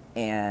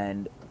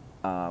 And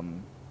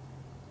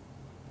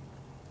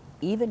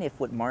even if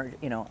what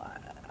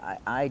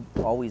I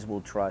always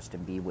will trust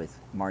and be with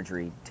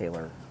Marjorie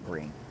Taylor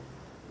Greene.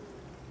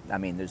 I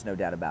mean, there's no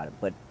doubt about it,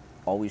 but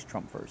always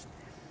Trump first.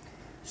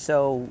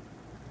 So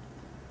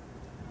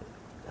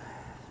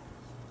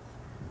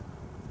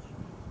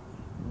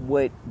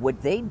what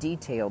they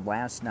detailed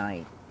last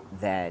night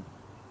that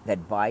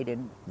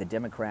Biden, the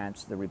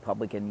Democrats, the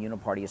Republican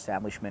uniparty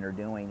establishment are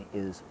doing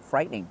is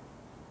frightening.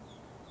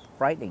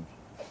 Frightening.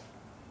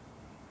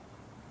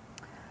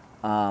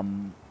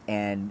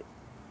 And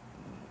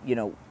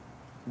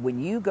when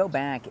you go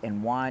back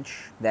and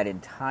watch that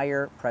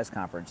entire press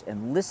conference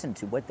and listen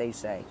to what they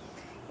say,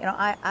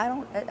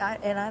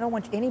 I don't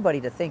want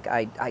anybody to think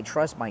I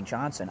trust Mike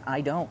Johnson.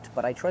 I don't,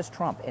 but I trust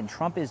Trump. And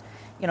Trump is,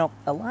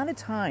 a lot of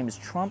times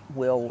Trump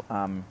will,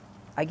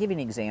 I give you an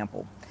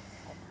example.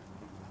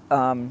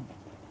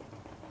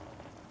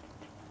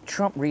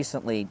 Trump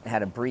recently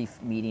had a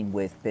brief meeting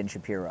with Ben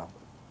Shapiro,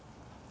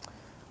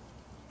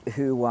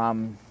 who,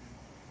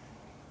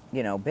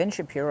 Ben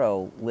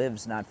Shapiro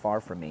lives not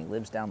far from me,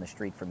 lives down the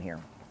street from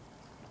here.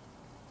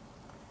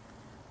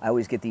 I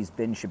always get these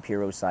Ben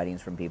Shapiro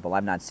sightings from people.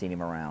 I've not seen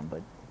him around,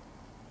 but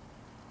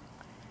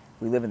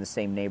we live in the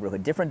same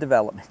neighborhood. Different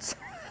developments.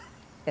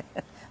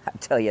 I'll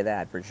tell you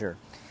that for sure.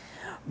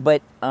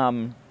 But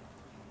Ben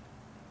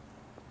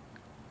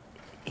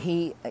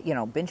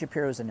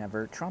Shapiro's a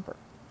never Trumper,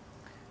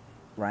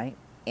 right?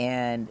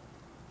 And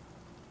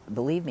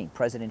believe me,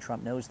 President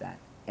Trump knows that.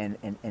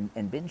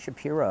 And Ben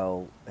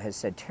Shapiro has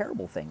said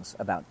terrible things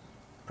about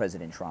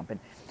President Trump. And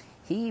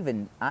he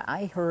even,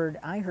 I heard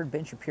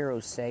Ben Shapiro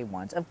say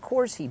once, of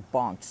course he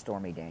bonked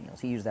Stormy Daniels.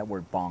 He used that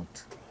word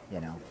bonked,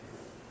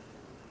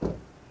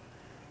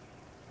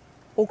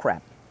 Oh,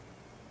 crap.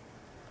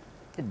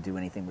 Didn't do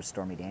anything with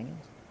Stormy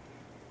Daniels.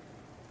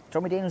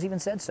 Stormy Daniels even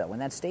said so in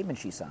that statement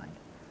she signed.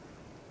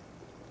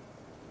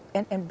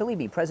 And believe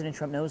me, President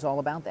Trump knows all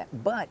about that.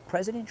 But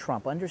President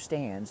Trump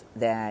understands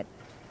that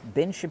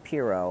Ben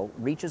Shapiro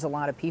reaches a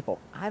lot of people.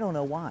 I don't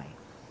know why.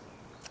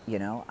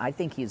 I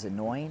think he's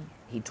annoying.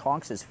 He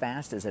talks as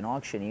fast as an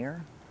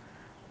auctioneer.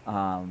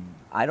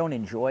 I don't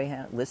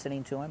enjoy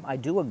listening to him. I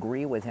do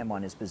agree with him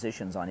on his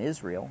positions on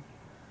Israel.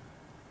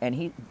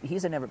 And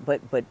he's a never.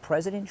 But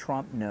President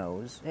Trump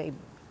knows, hey,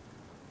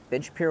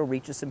 Ben Shapiro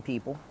reaches some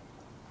people.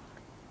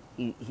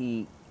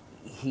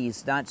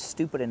 He's not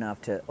stupid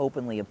enough to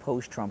openly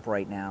oppose Trump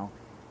right now,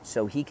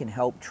 so he can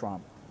help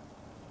Trump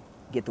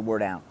get the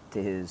word out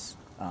to his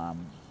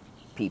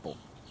people.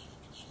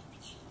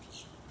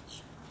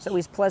 So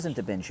he's pleasant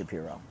to Ben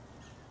Shapiro.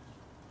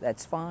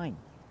 That's fine.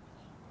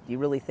 Do you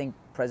really think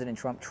President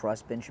Trump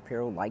trusts Ben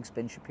Shapiro, likes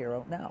Ben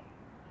Shapiro? No.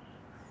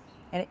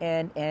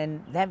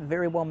 And that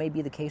very well may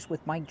be the case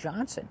with Mike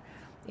Johnson.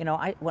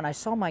 When I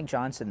saw Mike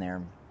Johnson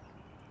there,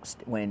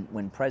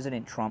 when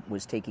President Trump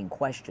was taking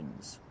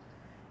questions,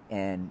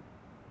 and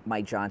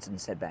Mike Johnson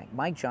said back,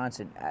 Mike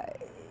Johnson,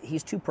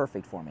 he's too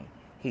perfect for me.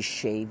 His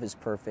shave is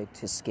perfect.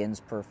 His skin's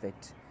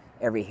perfect.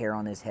 every hair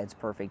on his head's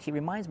perfect. He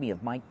reminds me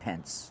of Mike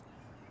Pence.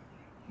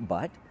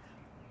 But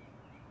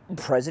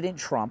President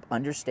Trump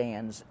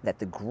understands that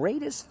the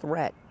greatest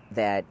threat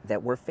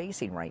that we're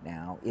facing right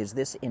now is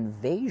this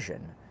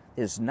invasion,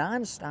 this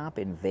nonstop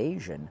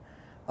invasion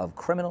of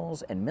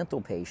criminals and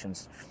mental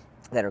patients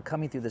that are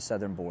coming through the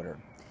southern border.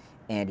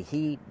 And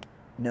he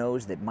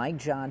knows that Mike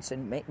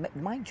Johnson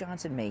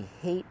may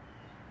hate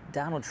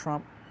Donald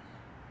Trump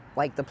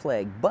like the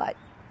plague, but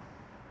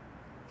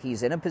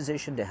he's in a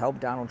position to help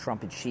Donald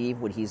Trump achieve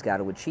what he's got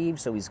to achieve,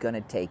 so he's going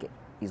to take it.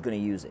 He's going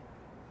to use it.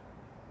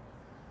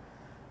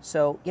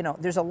 So, you know,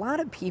 there's a lot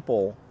of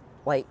people,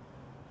 like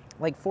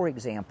for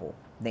example,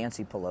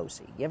 Nancy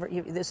Pelosi.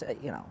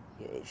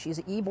 She's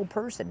an evil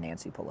person,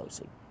 Nancy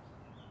Pelosi.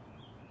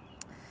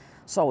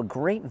 Saw a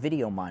great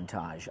video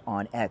montage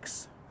on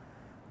X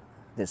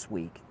this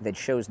week that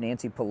shows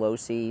Nancy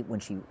Pelosi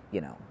when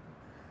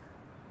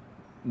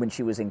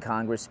she was in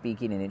Congress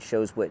speaking, and it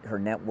shows what her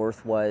net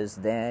worth was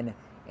then,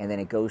 and then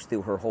it goes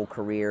through her whole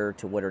career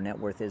to what her net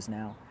worth is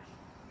now.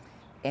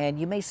 And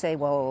you may say,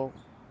 well,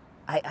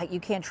 you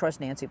can't trust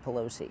Nancy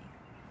Pelosi.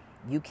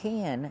 You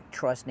can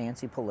trust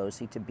Nancy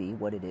Pelosi to be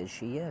what it is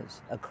she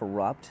is, a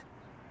corrupt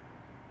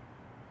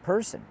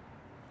person.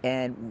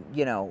 And,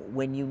 you know,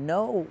 when you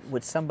know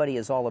what somebody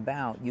is all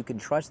about, you can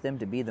trust them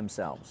to be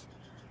themselves.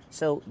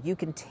 So you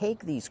can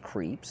take these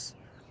creeps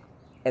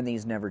and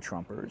these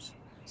never-Trumpers.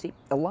 See,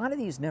 a lot of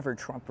these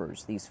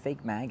never-Trumpers, these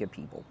fake MAGA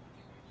people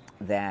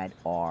that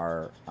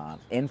are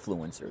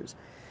influencers,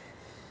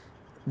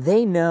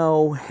 they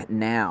know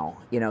now.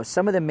 You know,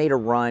 some of them made a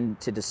run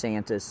to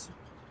DeSantis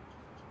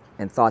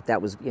and thought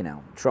that was, you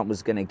know, Trump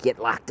was going to get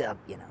locked up,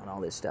 you know, and all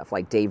this stuff.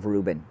 Like Dave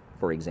Rubin,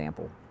 for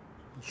example.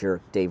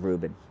 Sure, Dave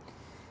Rubin.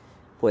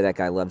 Boy, that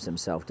guy loves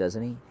himself,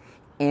 doesn't he?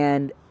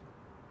 And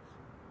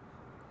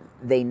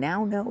they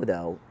now know,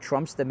 though,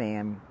 Trump's the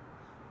man.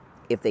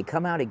 If they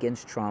come out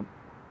against Trump,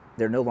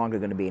 they're no longer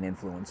going to be an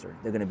influencer.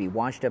 They're going to be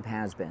washed-up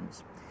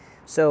has-beens.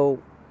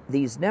 So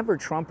these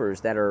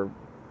never-Trumpers that are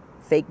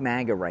fake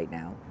MAGA right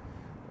now,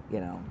 you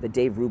know, the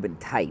Dave Rubin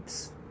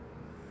types,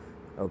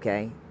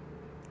 okay,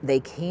 they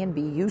can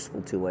be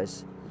useful to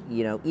us.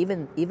 You know,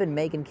 even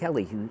Megyn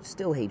Kelly, who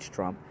still hates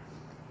Trump,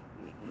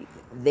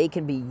 they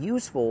can be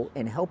useful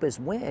and help us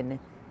win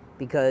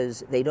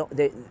because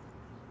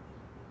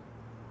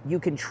you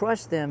can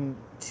trust them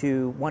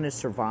to want to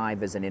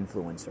survive as an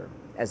influencer,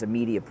 as a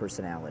media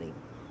personality.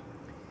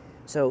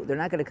 So they're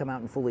not going to come out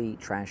and fully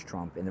trash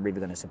Trump, and they're even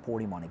going to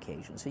support him on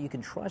occasion. So you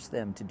can trust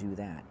them to do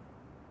that.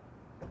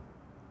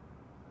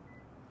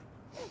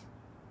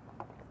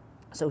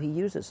 So he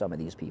uses some of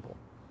these people.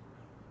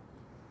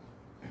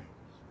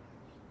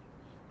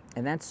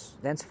 And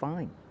that's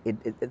fine.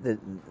 The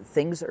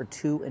things are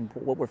too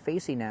important. What we're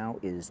facing now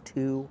is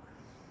too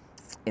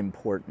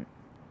important.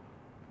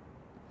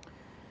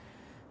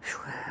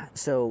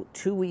 So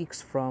 2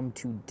 weeks from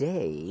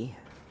today,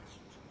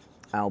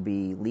 I'll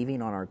be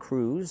leaving on our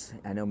cruise.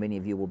 I know many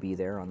of you will be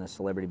there on the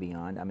Celebrity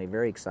Beyond. I'm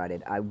very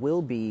excited. I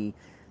will be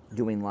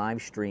doing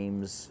live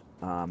streams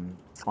on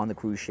the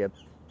cruise ship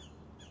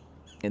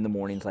in the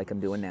mornings like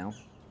I'm doing now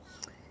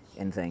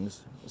and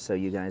things, so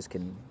you guys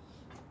can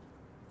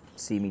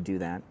see me do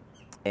that.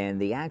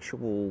 And the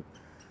actual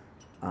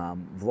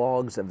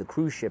vlogs of the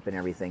cruise ship and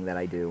everything that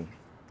I do,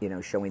 you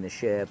know, showing the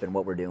ship and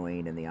what we're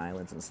doing and the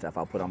islands and stuff,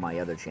 I'll put on my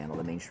other channel,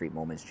 the Main Street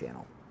Moments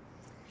channel.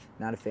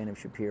 Not a fan of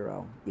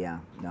Shapiro. Yeah,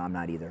 no, I'm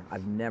not either.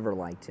 I've never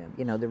liked him.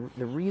 You know, the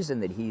reason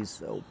that he's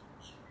so,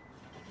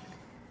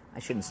 I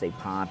shouldn't say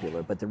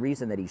popular, but the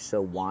reason that he's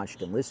so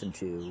watched and listened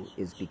to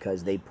is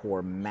because they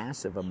pour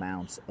massive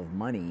amounts of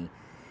money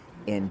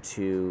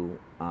into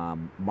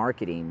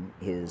marketing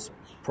his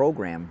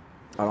program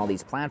on all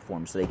these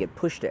platforms, so they get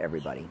pushed to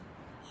everybody.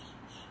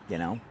 You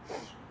know?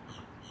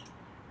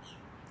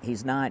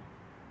 He's not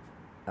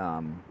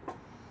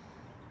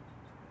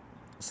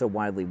so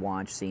widely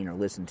watched, seen, or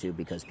listened to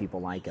because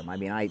people like him. I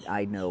mean,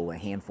 I know a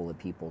handful of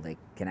people that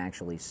can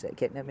actually say,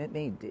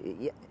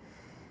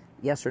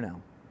 yes or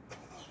no?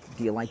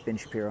 Do you like Ben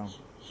Shapiro?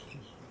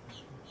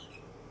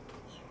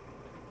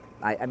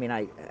 I mean,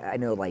 I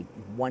know like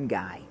one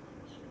guy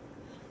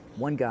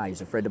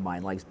who's a friend of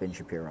mine likes Ben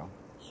Shapiro.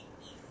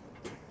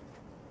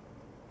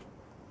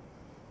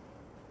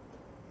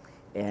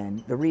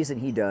 And the reason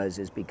he does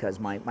is because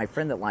my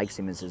friend that likes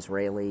him is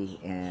Israeli,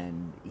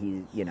 and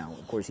he, you know,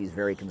 of course, he's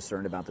very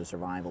concerned about the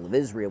survival of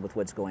Israel with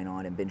what's going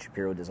on, and Ben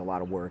Shapiro does a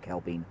lot of work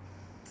helping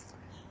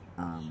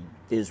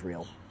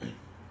Israel.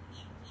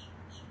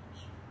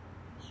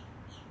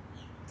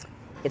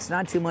 It's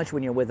not too much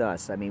when you're with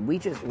us. I mean,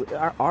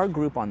 our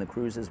group on the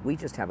cruises, we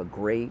just have a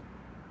great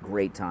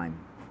time.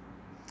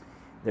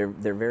 They're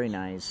very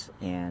nice,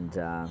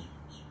 and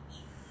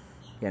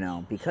you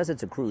know, because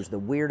it's a cruise, the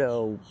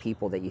weirdo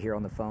people that you hear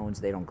on the phones,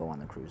 they don't go on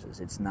the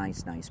cruises. It's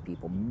nice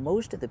people.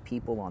 Most of the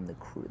people on the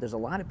cruise, there's a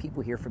lot of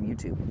people here from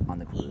YouTube on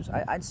the cruise.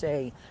 I'd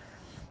say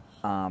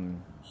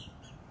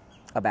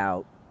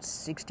about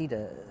 60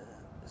 to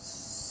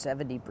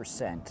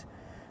 70%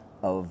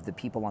 of the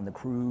people on the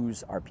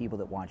cruise are people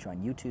that watch on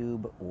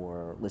YouTube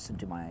or listen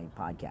to my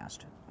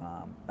podcast.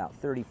 About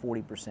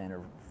 30-40%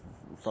 are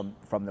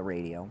from the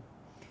radio,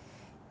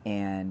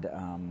 and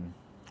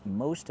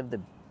most of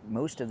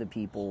the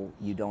people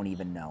you don't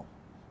even know.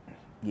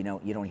 You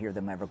don't hear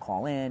them ever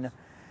call in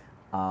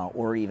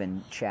or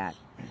even chat.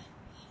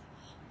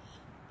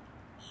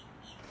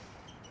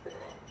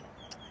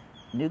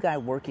 New guy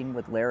working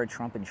with Lara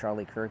Trump and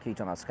Charlie Kirk. You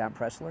talking about Scott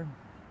Pressler?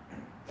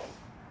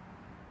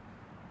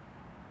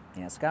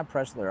 Yeah, Scott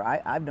Pressler.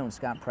 I've known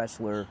Scott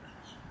Pressler,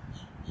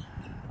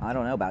 I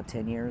don't know, about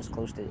 10 years,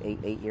 close to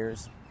 8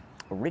 years.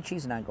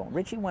 Richie's not going.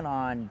 Richie went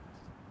on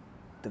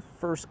the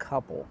first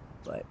couple,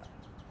 but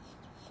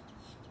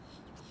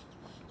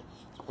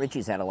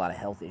Richie's had a lot of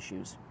health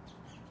issues.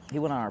 He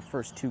went on our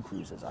first 2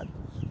 cruises.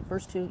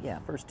 First two? Yeah,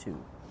 first 2.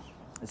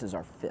 This is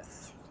our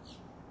 5th.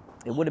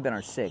 It would have been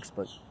our 6th,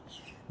 but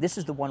this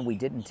is the one we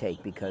didn't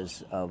take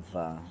because of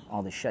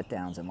all the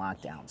shutdowns and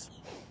lockdowns.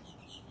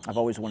 I've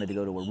always wanted to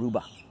go to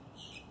Aruba.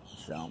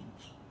 So,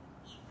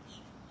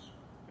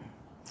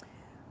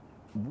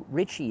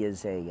 Richie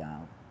is a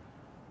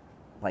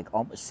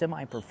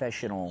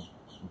semi-professional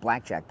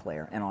blackjack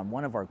player, and on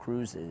one of our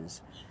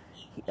cruises,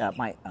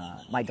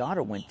 my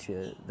daughter went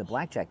to the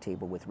blackjack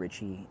table with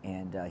Richie,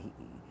 and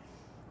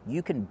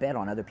you can bet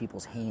on other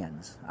people's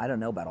hands. I don't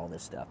know about all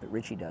this stuff, but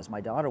Richie does.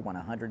 My daughter won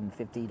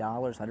 $150,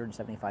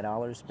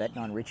 $175 betting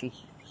on Richie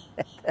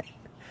at the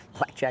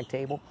blackjack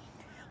table.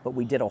 But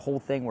we did a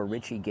whole thing where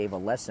Richie gave a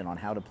lesson on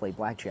how to play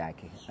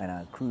blackjack in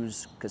a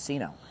cruise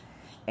casino.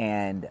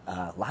 And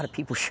a lot of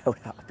people showed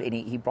up. And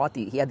he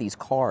had these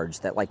cards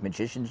that like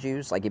magicians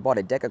use. Like he bought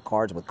a deck of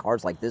cards with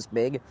cards like this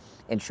big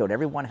and showed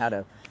everyone how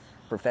to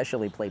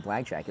professionally play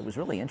blackjack. It was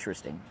really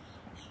interesting.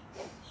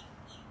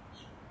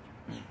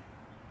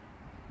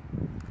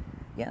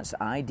 Yes,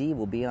 ID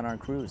will be on our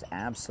cruise,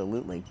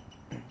 absolutely.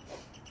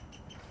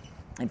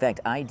 In fact,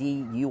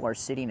 ID, you are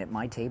sitting at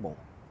my table.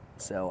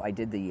 So I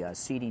did the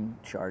seating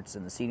charts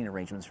and the seating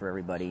arrangements for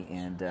everybody,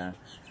 and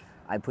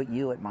I put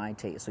you at my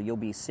table. So you'll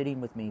be sitting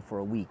with me for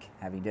a week,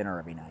 having dinner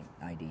every night,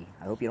 ID.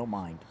 I hope you don't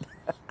mind.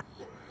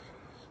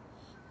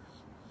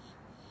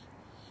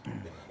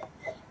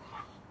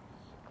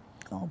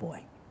 Oh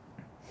boy.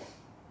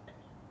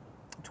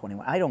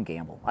 21. I don't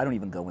gamble. I don't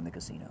even go in the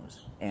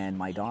casinos. And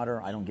my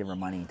daughter, I don't give her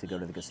money to go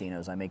to the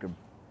casinos. I make her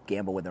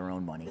gamble with her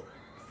own money.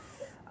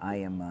 I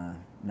am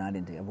not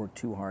into it. I work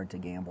too hard to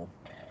gamble.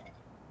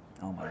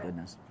 Oh my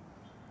goodness.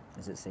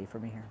 Is it safe for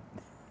me here?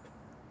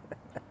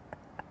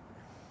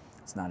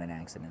 It's not an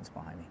accident, it's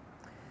behind me.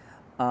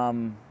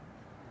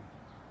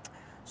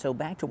 So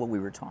back to what we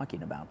were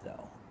talking about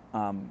though.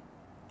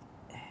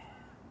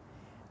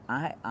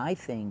 I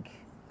think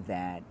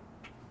that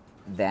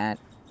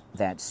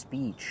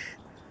speech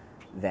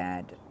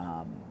that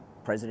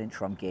President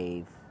Trump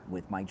gave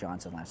with Mike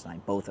Johnson last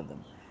night, both of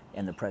them,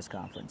 in the press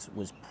conference,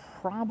 was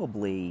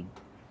probably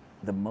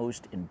the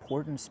most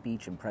important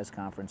speech and press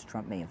conference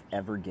Trump may have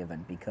ever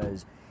given,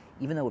 because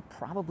even though it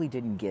probably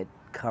didn't get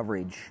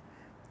coverage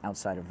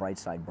outside of right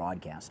side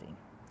broadcasting,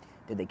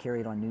 did they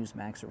carry it on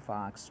Newsmax or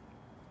Fox?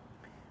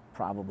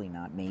 Probably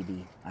not,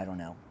 maybe, I don't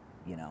know,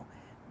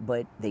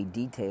 but they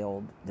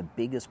detailed the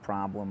biggest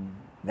problem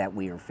that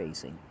we are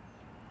facing,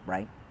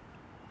 right?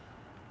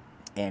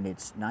 And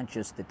it's not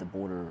just that the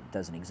border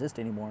doesn't exist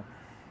anymore,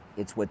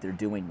 it's what they're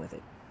doing with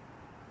it.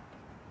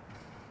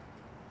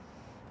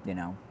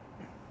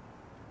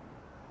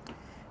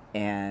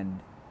 And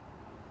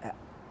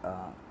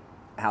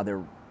how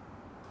their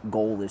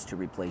goal is to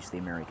replace the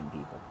American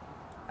people.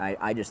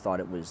 I just thought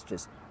it was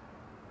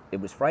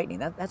frightening.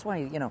 That's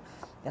why,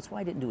 that's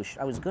why I didn't do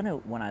I was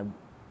gonna,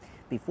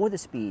 before the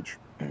speech,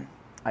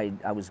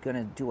 I was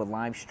gonna do a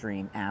live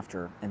stream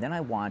after, and then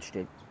I watched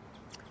it,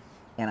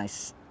 and I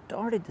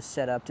started to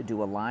set up to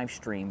do a live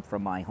stream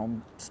from my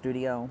home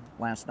studio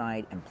last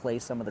night and play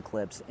some of the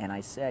clips, and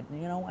I said,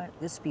 you know what,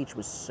 this speech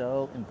was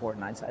so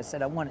important. I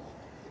said I want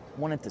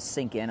it to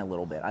sink in a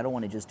little bit. I don't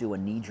want to just do a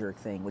knee-jerk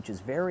thing, which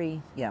is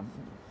every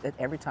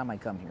time I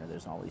come here,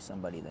 there's always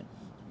somebody that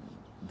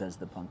does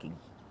the punking.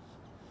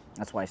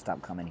 That's why I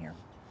stopped coming here.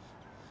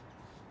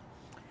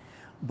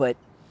 But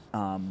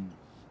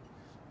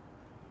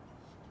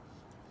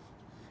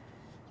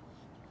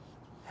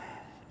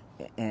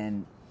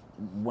and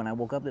when I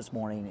woke up this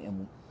morning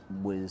and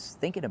was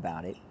thinking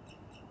about it,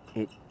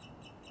 it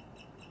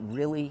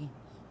really,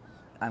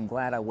 I'm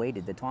glad I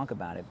waited to talk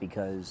about it,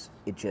 because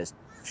it just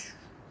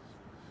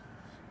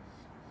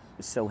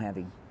was so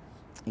heavy.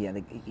 Yeah,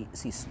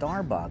 see,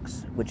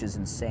 Starbucks, which is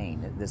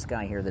insane. This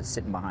guy here that's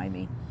sitting behind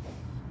me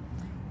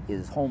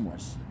is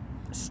homeless.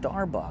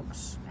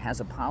 Starbucks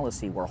has a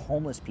policy where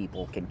homeless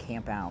people can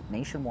camp out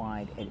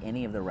nationwide at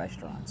any of the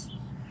restaurants,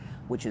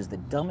 which is the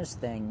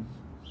dumbest thing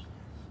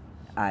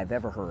I've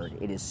ever heard.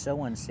 It is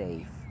so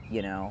unsafe,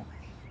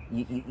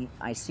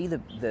 I see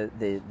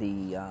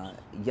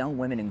the young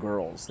women and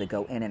girls that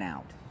go in and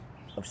out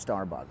of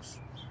Starbucks.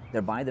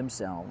 They're by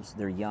themselves.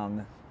 They're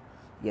young,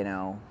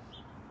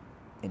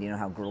 and you know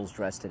how girls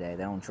dress today.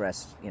 They don't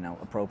dress,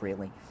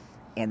 appropriately.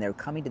 And they're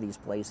coming to these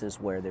places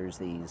where there's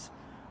these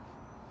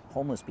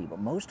homeless people.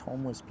 Most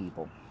homeless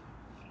people,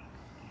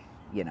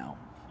 you know,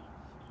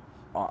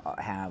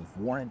 have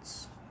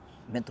warrants,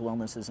 mental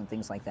illnesses and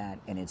things like that,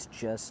 and it's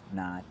just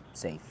not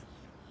safe.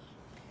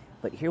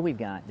 But here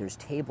there's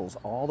tables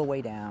all the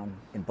way down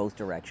in both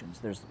directions.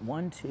 There's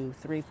 1, 2,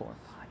 3, 4,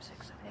 5,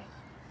 6, 7, 8,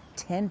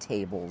 10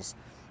 tables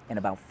and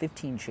about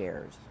 15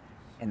 chairs.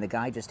 And the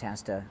guy just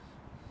has to,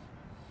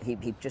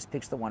 he just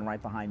picks the one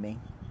right behind me.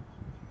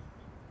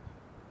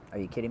 Are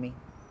you kidding me?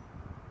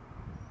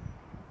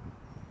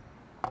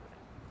 I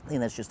think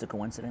that's just a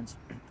coincidence.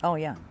 Oh,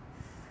 yeah.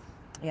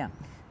 Yeah.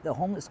 The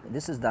homeless,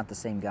 this is not the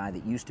same guy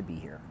that used to be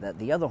here.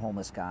 The other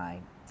homeless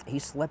guy, he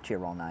slept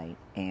here all night,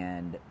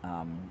 and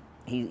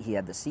he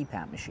had the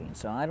CPAP machine.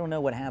 So I don't know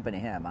what happened to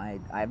him. I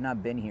have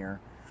not been here.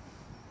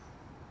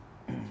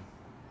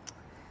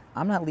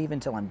 I'm not leaving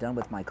until I'm done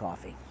with my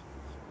coffee.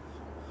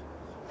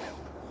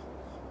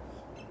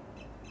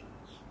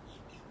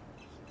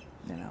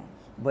 You know.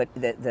 But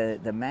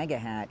the MAGA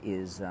hat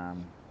is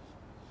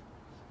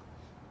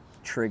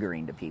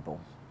triggering to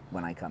people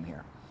when I come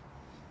here.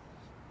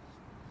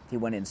 He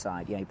went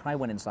inside. Yeah, he probably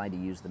went inside to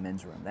use the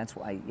men's room. That's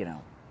why, you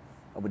know,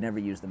 I would never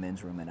use the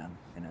men's room in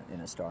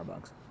a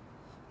Starbucks.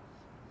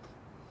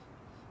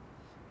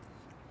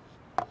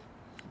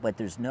 But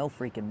there's no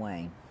freaking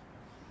way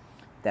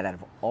that out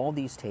of all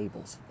these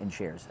tables and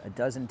chairs, a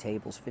dozen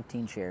tables,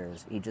 15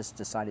 chairs, he just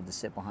decided to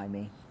sit behind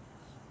me.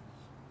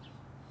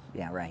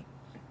 Yeah, right.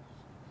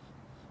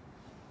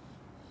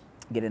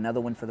 Get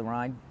another one for the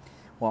ride?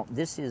 Well,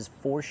 this is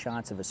 4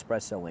 shots of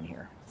espresso in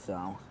here.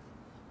 So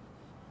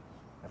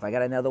if I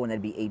got another one,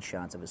 that'd be 8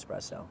 shots of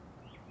espresso.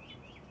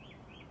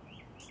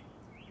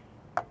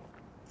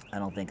 I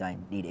don't think I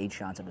need 8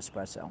 shots of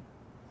espresso.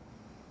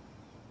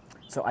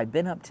 So I've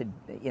been up to,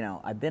 you know,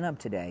 I've been up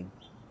today.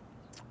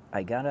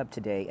 I got up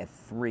today at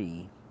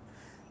 3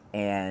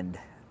 and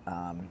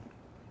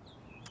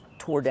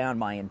tore down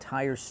my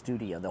entire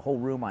studio, the whole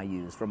room I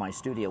use for my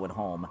studio at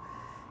home.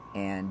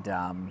 And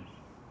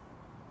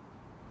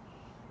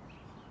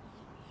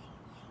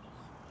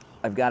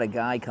I've got a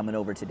guy coming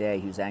over today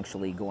who's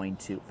actually going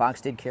to,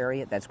 Fox did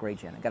carry it, that's great,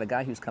 Jen. I've got a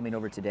guy who's coming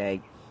over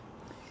today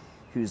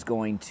who's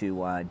going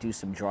to do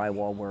some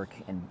drywall work,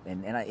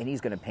 and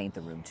he's going to paint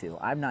the room too.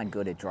 I'm not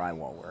good at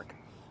drywall work.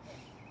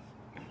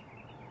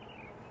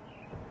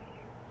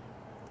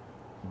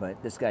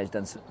 But this guy's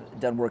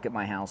done work at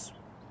my house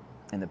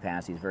in the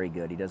past. He's very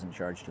good. He doesn't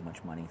charge too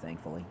much money,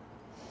 thankfully.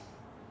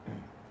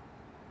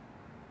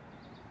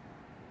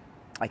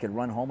 I could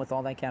run home with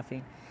all that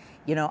caffeine.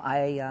 You know,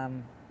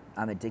 I'm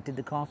addicted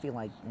to coffee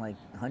like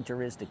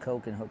Hunter is to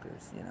Coke and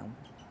hookers, you know.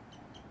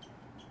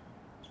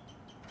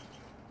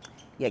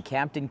 Yeah,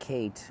 Captain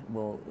Kate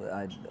will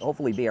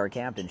hopefully be our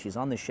captain. She's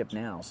on the ship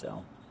now,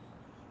 so.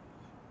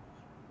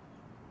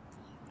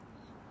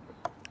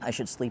 I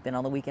should sleep in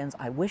on the weekends.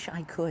 I wish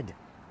I could.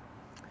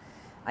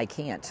 I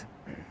can't.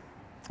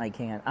 I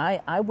can't.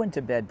 I went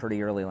to bed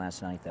pretty early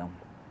last night, though.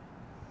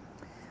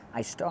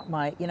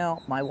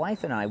 My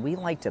wife and I, we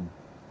like to,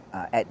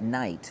 at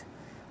night,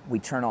 we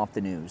turn off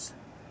the news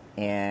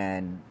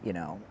and, you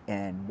know,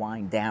 and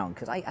wind down,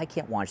 because I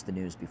can't watch the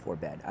news before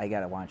bed. I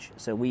got to watch.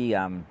 So we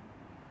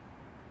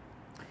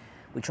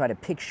try to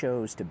pick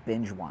shows to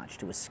binge watch,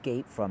 to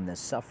escape from the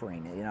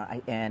suffering, you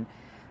know, and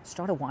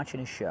started watching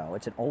a show.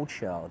 It's an old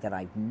show that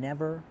I've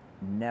never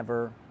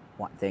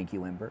thank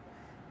you, Ember,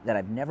 that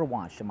I've never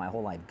watched in my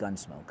whole life,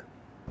 Gunsmoke.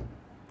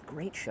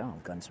 Great show,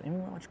 Gunsmoke.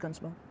 Anyone watch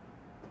Gunsmoke?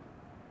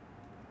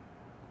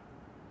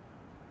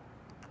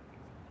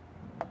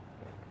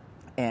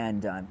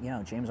 And, you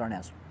know, James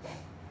Arness.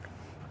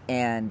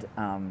 And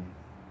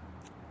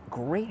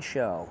great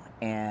show.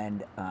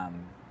 And I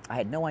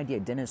had no idea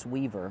Dennis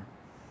Weaver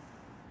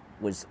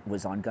was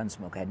on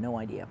Gunsmoke. I had no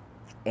idea.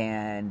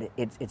 And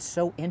it's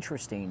so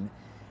interesting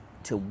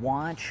to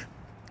watch.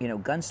 You know,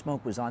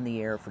 Gunsmoke was on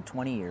the air for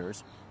 20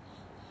 years.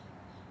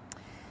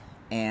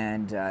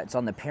 And it's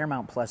on the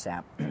Paramount Plus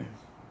app.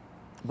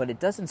 But it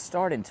doesn't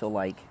start until,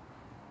 like,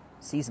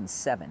 season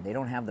 7. They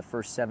don't have the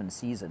first 7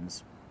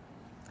 seasons.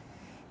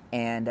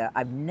 And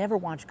I've never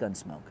watched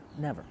Gunsmoke.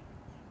 Never.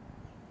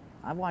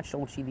 I've watched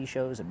old TV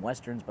shows and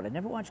westerns, but I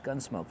never watched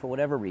Gunsmoke for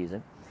whatever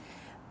reason.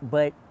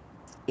 But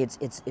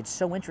it's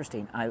so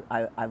interesting.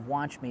 I've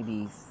watched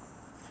maybe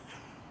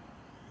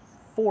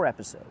 4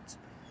 episodes.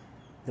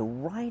 The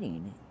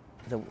writing,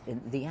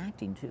 the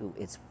acting too,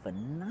 it's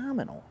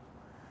phenomenal.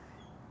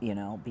 You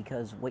know,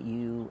 because what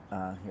you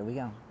here we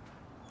go.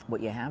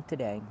 What you have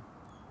today,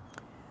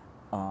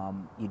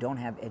 you don't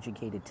have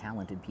educated,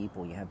 talented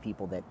people. You have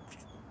people that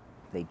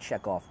they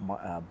check off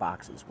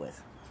boxes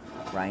with,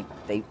 right?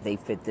 They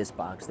fit this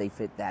box, they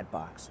fit that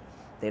box.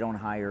 They don't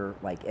hire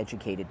like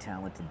educated,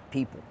 talented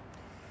people,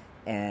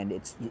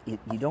 and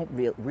you don't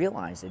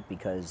realize it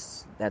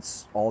because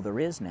that's all there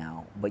is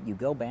now. But you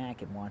go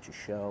back and watch a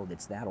show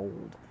that's that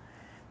old,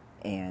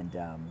 and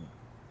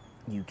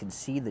you can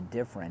see the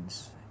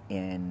difference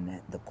in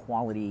the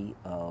quality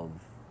of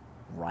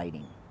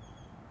writing,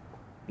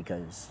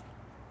 because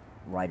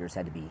writers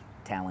had to be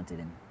talented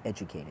and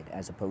educated,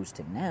 as opposed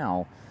to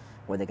now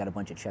where they got a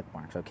bunch of check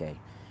marks. Okay,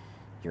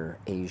 you're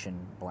Asian,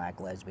 black,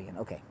 lesbian.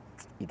 Okay,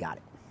 you got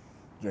it.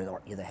 You're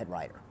the head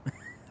writer,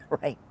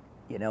 right?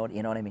 You know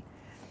what I mean?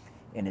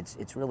 And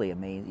it's really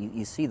amazing.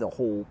 You see the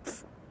whole.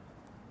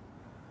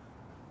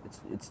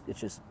 It's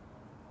just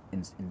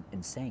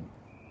insane.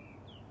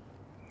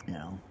 You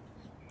know,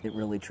 it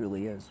really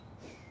truly is.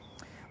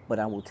 But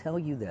I will tell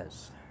you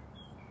this,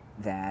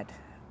 that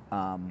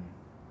I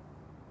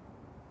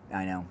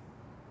know,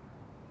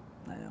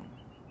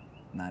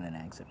 not an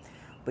accident.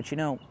 But you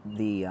know,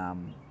 the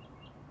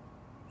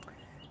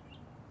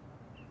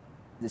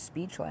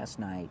speech last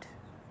night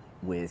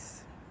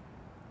with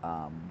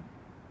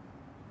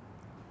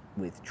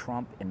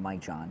Trump and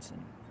Mike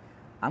Johnson,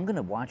 I'm going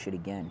to watch it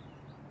again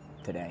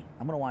today.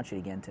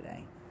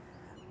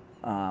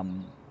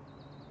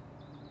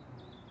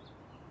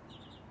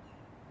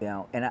 You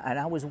know, and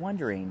I was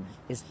wondering,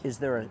 is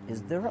there a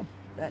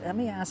let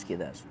me ask you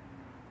this,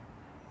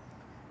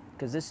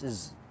 because this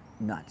is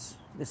nuts.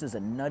 This is a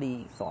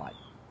nutty thought.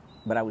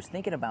 But I was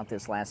thinking about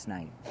this last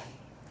night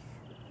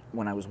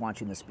when I was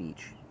watching the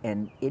speech,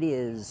 and it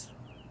is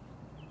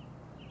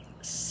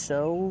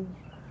so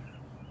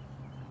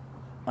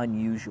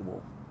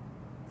unusual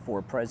for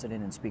a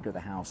president and Speaker of the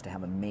House to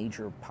have a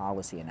major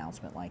policy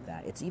announcement like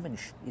that. It's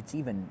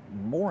even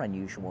more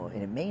unusual,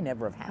 and it may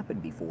never have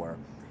happened before,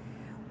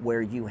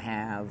 where you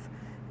have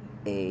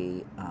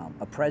a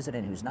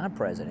president who's not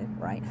president,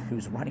 right,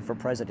 who's running for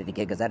president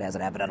again, because that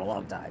hasn't happened in a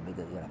long time.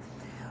 Because, you know,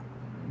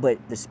 but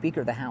the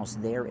Speaker of the House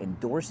there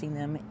endorsing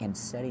them and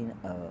setting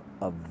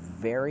a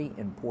very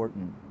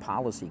important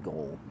policy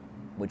goal,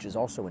 which is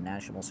also a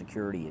national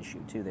security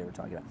issue too. They were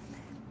talking about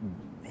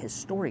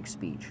historic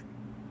speech,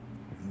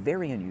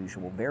 very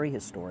unusual, very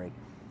historic.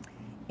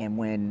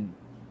 And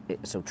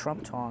so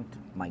Trump talked,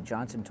 Mike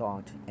Johnson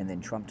talked, and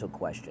then Trump took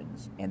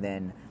questions, and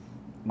then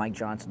Mike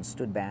Johnson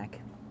stood back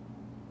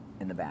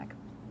in the back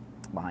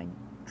behind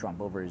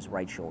Trump over his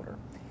right shoulder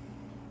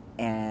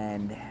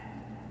and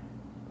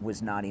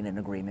was nodding in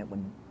agreement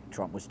when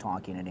Trump was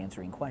talking and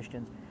answering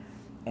questions.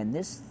 And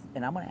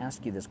I'm going to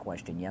ask you this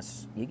question.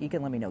 Yes, you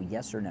can let me know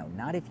yes or no.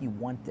 Not if you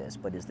want this,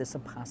 but is this a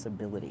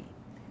possibility?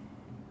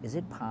 Is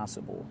it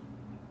possible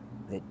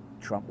that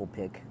Trump will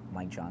pick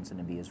Mike Johnson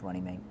to be his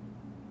running mate?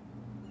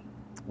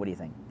 What do you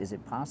think? Is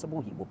it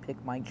possible he will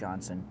pick Mike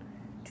Johnson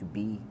to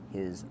be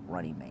his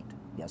running mate?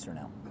 Yes or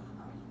no?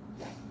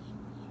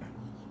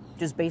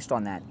 Just based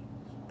on that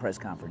press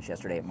conference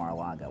yesterday at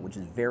Mar-a-Lago, which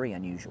is very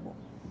unusual.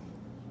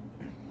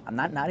 I'm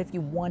not if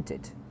you want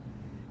it,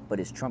 but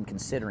is Trump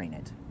considering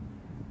it?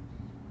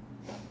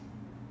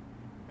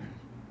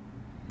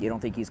 You don't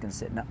think he's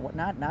considering?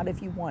 Not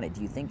if you want it.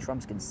 Do you think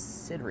Trump's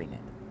considering it?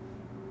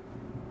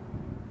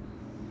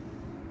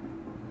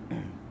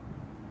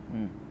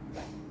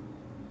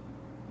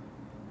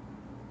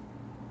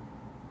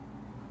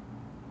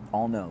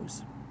 All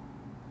knows.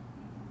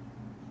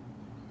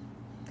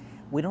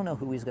 We don't know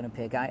who he's going to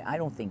pick. I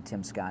don't think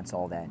Tim Scott's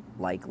all that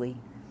likely.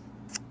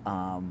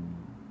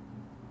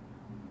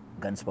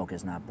 Gunsmoke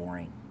is not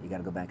boring. You got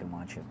to go back and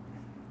watch it.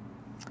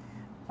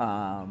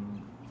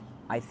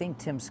 I think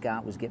Tim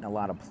Scott was getting a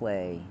lot of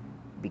play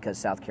because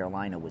South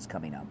Carolina was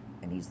coming up,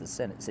 and he's the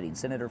sitting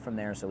senator from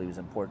there, so he was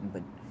important.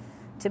 But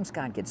Tim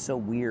Scott gets so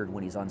weird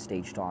when he's on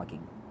stage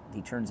talking.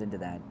 He turns into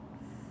that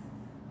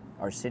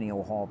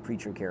Arsenio Hall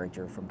preacher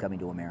character from Coming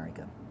to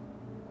America.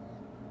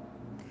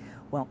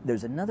 Well,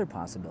 there's another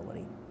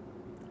possibility,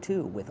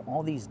 too, with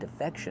all these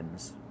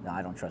defections. No,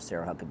 I don't trust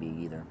Sarah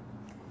Huckabee either.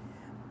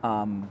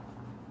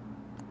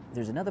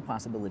 There's another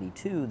possibility,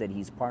 too, that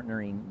he's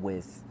partnering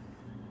with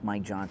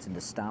Mike Johnson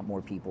to stop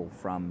more people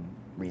from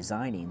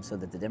resigning so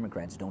that the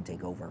Democrats don't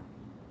take over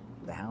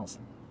the House.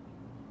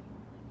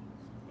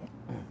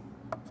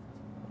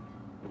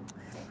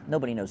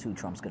 Nobody knows who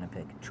Trump's going to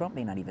pick. Trump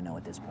may not even know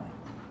at this point.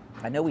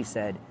 I know he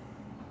said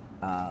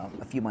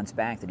a few months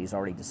back that he's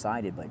already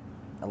decided, but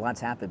a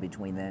lot's happened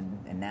between then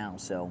and now,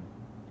 so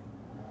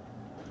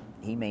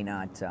he may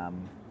not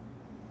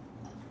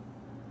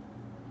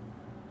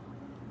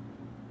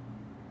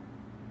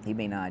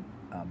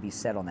be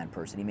set on that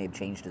person. He may have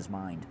changed his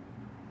mind.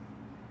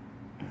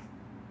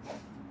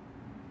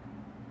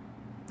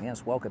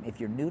 Yes, welcome. If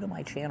you're new to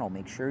my channel,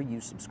 make sure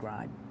you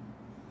subscribe.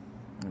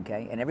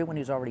 Okay? And everyone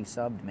who's already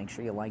subbed, make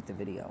sure you like the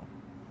video.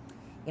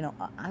 You know,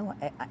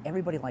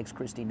 everybody likes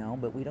Kristi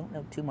Noem, but we don't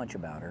know too much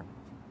about her.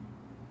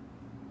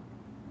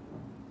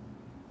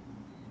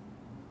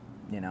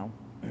 You know?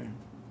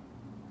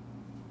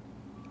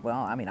 Well,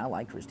 I mean, I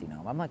like Kristi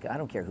Noem. I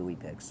don't care who he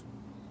picks.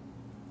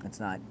 It's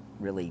not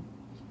really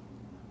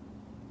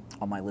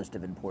on my list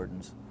of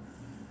importance.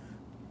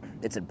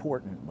 It's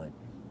important, but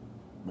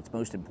what's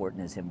most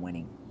important is him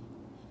winning.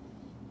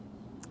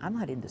 I'm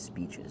not into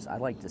speeches. I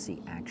like to see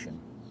action.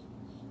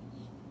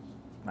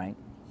 Right?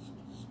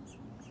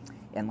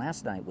 And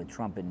last night with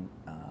Trump and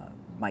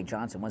Mike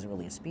Johnson wasn't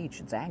really a speech,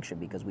 it's action,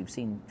 because we've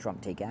seen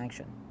Trump take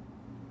action.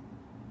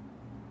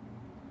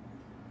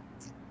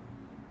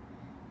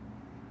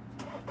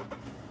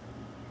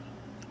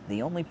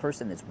 The only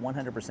person that's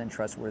 100%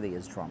 trustworthy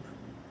is Trump.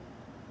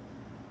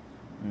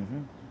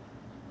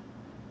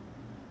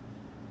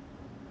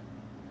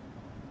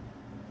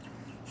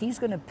 He's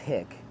going to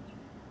pick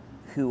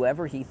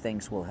whoever he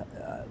thinks will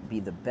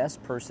be the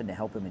best person to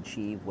help him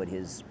achieve what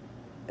his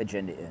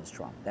agenda is,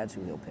 Trump. That's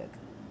who he'll pick.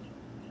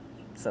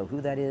 So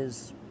who that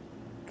is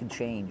can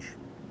change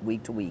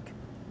week to week,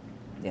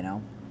 you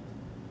know?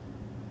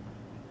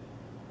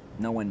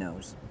 No one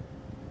knows.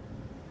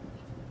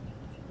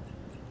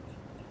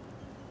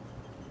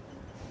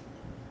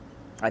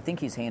 I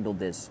think he's handled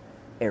this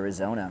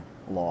Arizona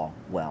law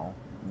well,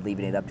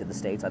 leaving it up to the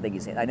states.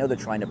 I know they're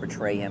trying to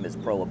portray him as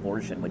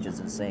pro-abortion, which is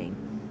insane.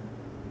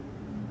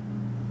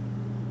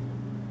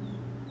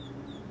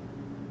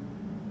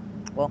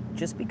 Well,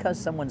 just because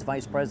someone's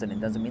vice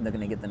president doesn't mean they're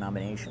going to get the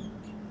nomination.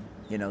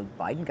 You know,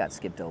 Biden got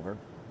skipped over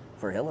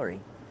for Hillary.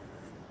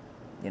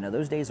 You know,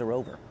 those days are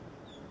over.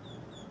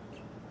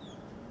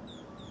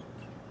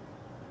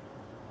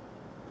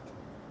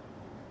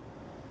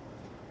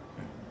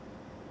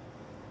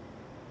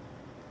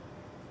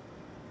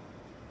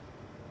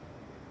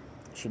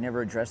 She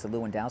never addressed the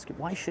Lewandowski.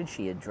 Why should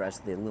she address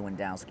the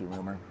Lewandowski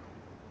rumor?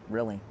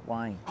 Really?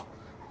 Why?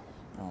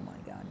 Oh my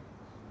God.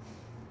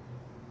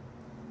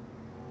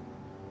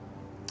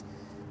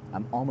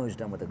 I'm almost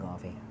done with the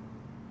coffee.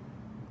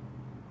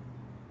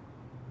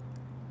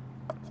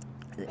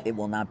 It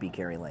will not be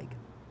Carrie Lake.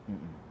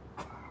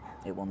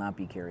 It will not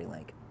be Carrie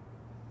Lake.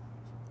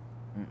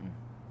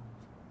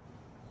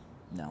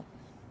 No.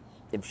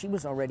 If she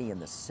was already in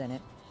the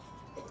Senate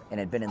and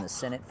had been in the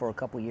Senate for a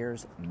couple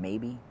years,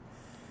 maybe.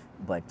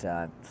 But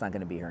it's not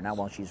going to be her. Not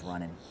while she's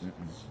running.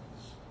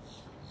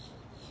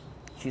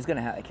 She's going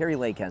to have... Carrie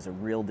Lake has a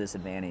real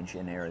disadvantage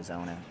in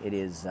Arizona. It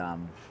is...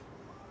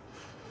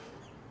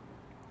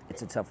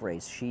 it's a tough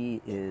race.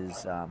 She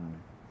is...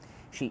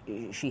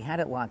 She had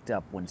it locked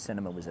up when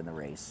Sinema was in the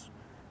race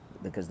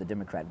because the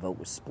Democrat vote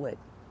was split.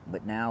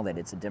 But now that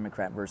it's a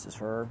Democrat versus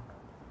her,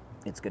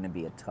 it's going to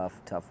be a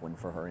tough one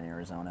for her in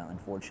Arizona,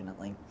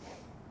 unfortunately.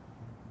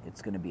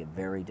 It's going to be a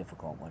very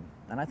difficult one.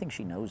 And I think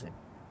she knows it.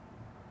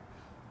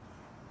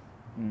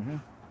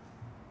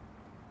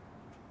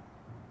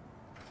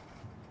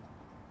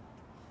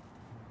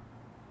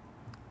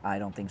 I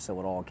don't think so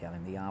at all,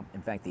 Kevin.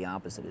 In fact, the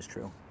opposite is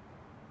true.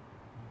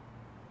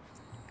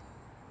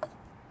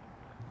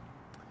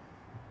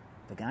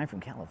 The guy from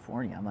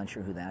California, I'm not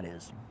sure who that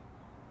is.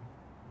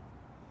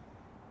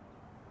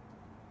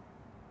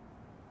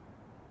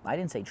 I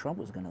didn't say Trump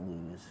was going to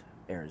lose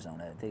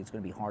Arizona. I think it's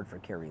going to be hard for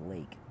Carrie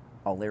Lake.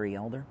 Oh, Larry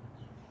Elder?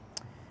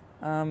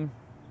 I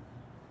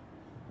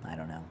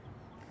don't know.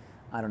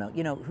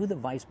 You know, who the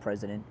vice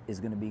president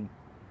is going to be,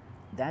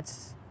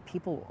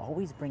 people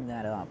always bring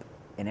that up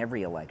in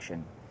every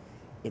election.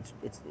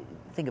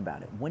 Think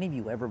about it. When have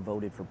you ever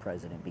voted for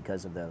president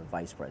because of the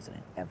vice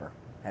president? Ever?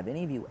 Have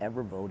any of you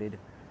ever voted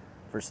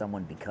for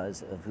someone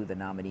because of who the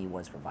nominee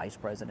was for vice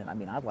president? I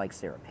mean, I like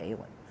Sarah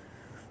Palin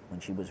when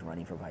she was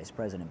running for vice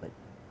president, but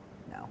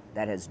no,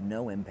 that has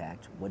no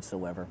impact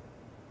whatsoever.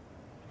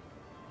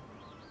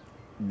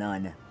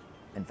 None.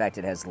 In fact,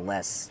 it has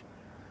less.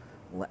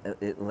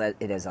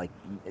 It has like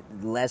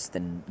less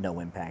than no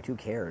impact. Who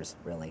cares,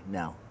 really?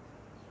 No.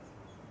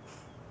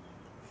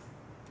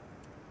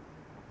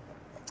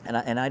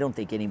 And I don't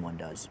think anyone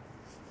does.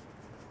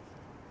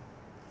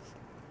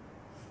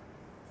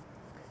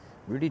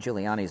 Rudy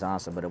Giuliani's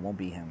awesome, but it won't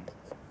be him.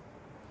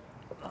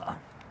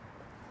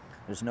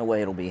 There's no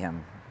way it'll be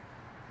him.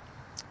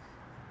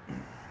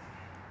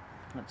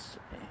 Let's see.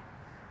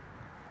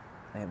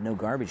 I have no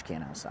garbage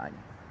can outside.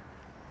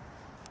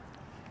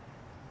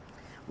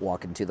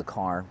 Walking to the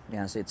car.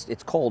 Yes,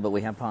 it's cold, but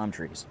we have palm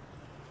trees.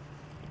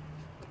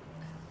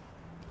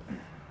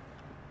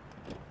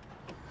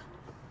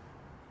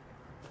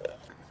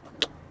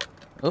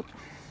 Oh.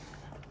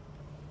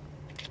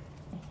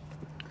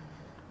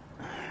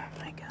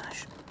 My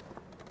gosh.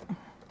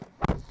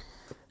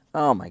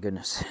 Oh my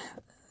goodness.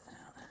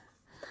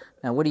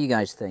 Now, what do you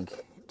guys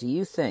think? Do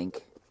you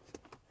think...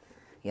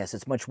 Yes,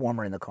 it's much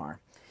warmer in the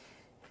car.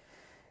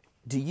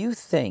 Do you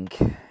think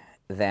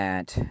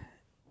that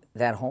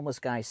homeless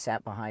guy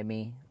sat behind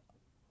me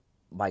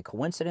by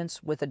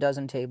coincidence with a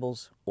dozen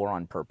tables or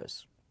on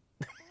purpose?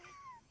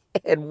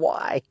 And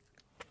why?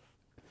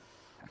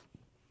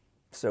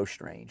 So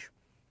strange.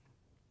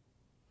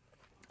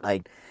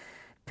 I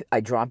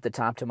dropped the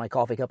top to my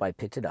coffee cup. I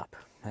picked it up.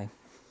 Okay?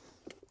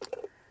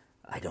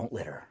 I don't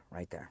litter.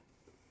 Right there.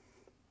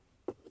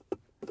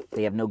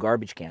 They have no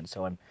garbage cans,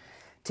 so I'm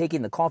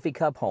taking the coffee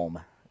cup home.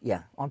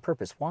 Yeah, on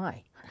purpose.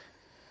 Why?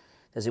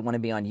 Does it want to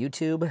be on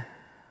YouTube?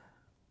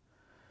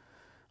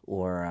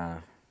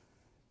 Or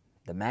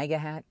the MAGA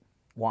hat?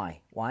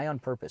 Why? Why on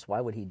purpose? Why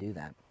would he do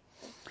that?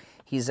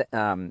 He's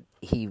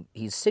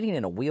sitting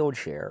in a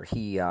wheelchair.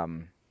 He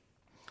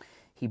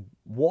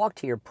walked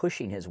here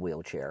pushing his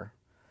wheelchair,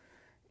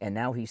 and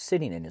now he's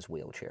sitting in his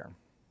wheelchair.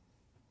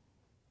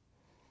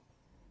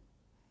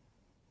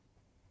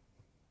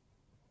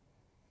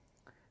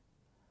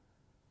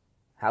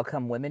 How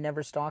come women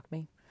never stalk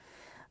me?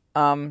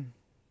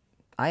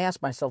 I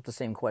ask myself the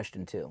same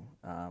question too.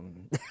 I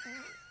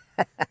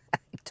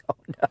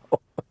don't know.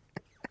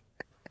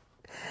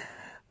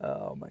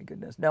 Oh my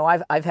goodness. No,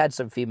 I've had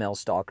some female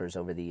stalkers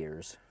over the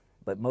years,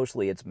 but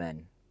mostly it's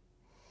men.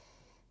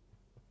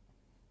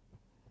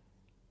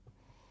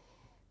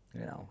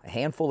 You know, a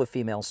handful of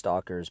female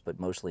stalkers, but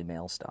mostly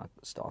male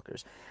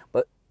stalkers.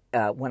 But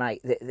when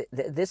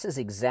this is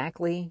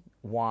exactly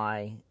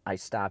why I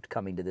stopped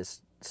coming to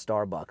this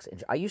Starbucks.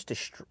 And I used to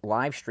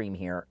live stream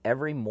here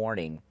every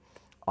morning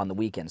on the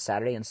weekends,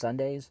 Saturday and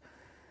Sundays,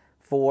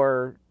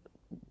 for,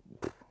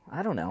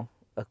 I don't know,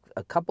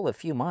 a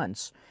few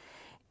months.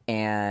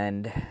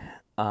 And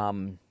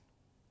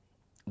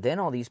then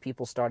all these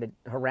people started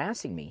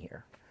harassing me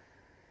here.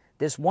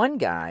 This one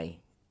guy,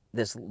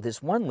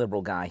 this one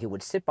liberal guy who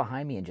would sit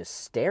behind me and just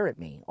stare at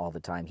me all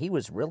the time, he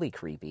was really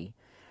creepy.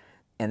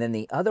 And then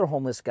the other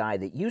homeless guy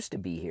that used to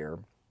be here,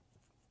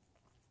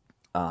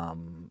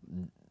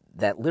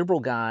 that liberal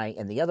guy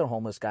and the other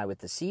homeless guy with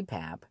the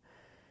CPAP,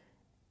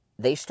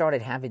 they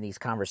started having these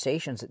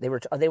conversations. They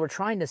were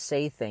trying to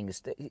say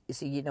things that, you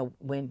see, you know,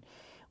 when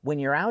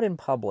you're out in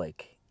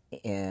public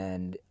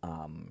and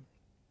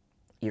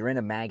you're in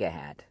a MAGA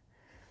hat,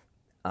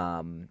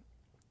 no,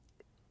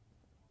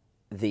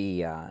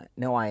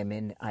 I am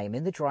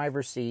in the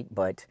driver's seat,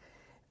 but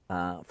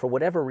for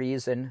whatever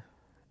reason,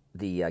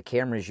 the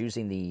camera is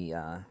using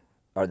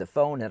or the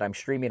phone that I'm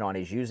streaming on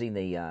is using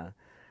the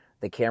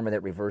camera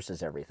that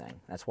reverses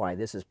everything. That's why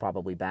this is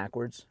probably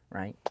backwards,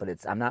 right? But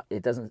it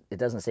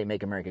doesn't say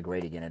 "Make America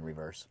Great Again" in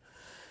reverse.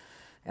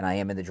 And I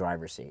am in the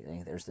driver's seat.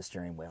 There's the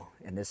steering wheel,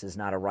 and this is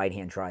not a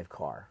right-hand drive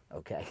car,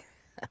 okay?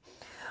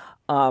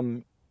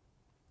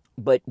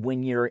 But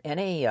when you're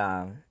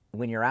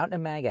out in a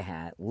MAGA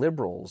hat,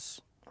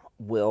 liberals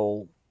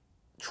will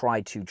try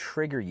to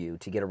trigger you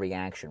to get a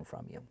reaction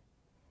from you,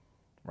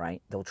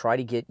 right? They'll try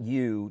to get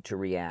you to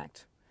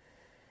react.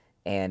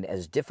 And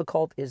as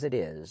difficult as it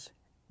is,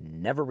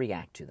 never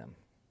react to them.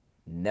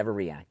 Never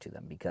react to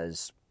them,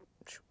 because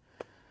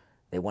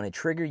they want to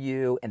trigger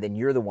you, and then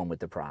you're the one with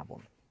the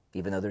problem,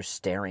 even though they're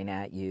staring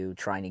at you,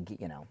 trying to get,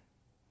 you know.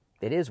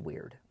 It is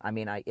weird. I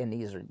mean, and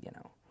these are, you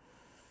know,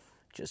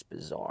 just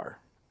bizarre.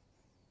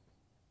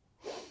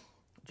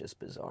 Just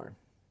bizarre.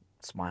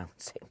 Smile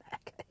and say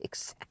MAGA.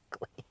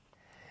 Exactly.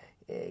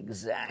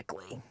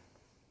 Exactly.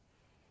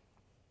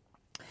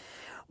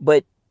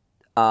 But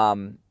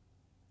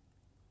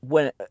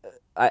when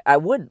I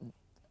would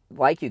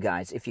like you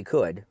guys, if you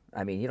could,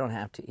 I mean, you don't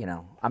have to, you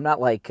know, I'm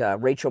not like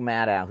Rachel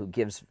Maddow, who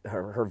gives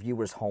her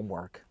viewers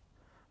homework.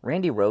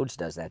 Randy Rhoads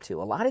does that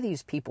too. A lot of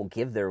these people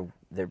give their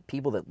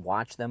people that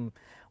watch them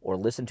or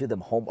listen to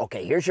them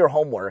okay, here's your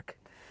homework.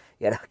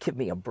 You know, give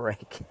me a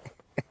break.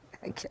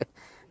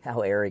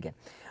 How arrogant.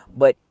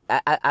 But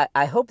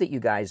I hope that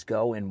you guys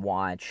go and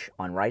watch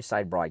on Right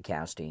Side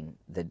Broadcasting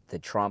the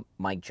Trump,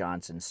 Mike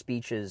Johnson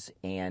speeches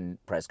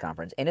and press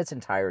conference in its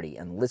entirety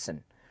and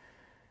listen.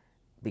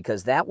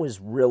 Because that was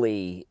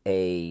really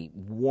a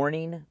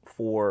warning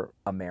for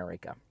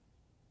America.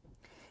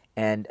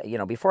 And, you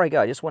know, before I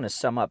go, I just want to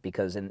sum up,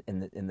 because in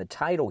the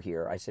title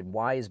here, I said,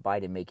 why is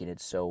Biden making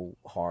it so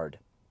hard,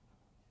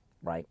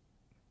 right,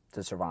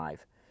 to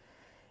survive?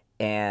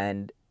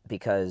 And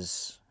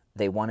because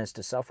they want us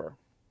to suffer.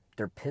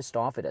 They're pissed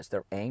off at us.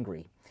 They're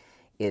angry.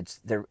 And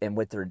what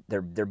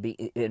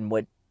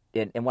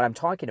I'm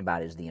talking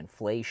about is the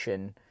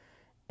inflation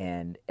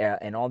and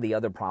all the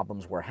other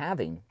problems we're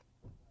having.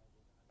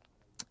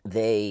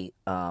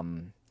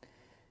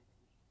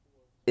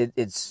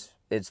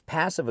 It's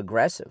passive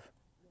aggressive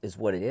is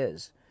what it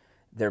is.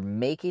 They're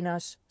making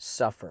us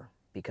suffer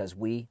because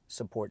we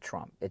support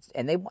Trump.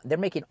 They're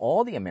making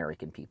all the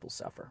American people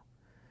suffer,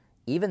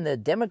 even the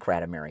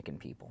Democrat American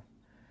people.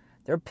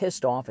 They're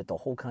pissed off at the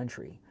whole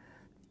country,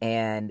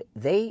 and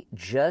they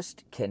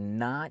just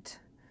cannot.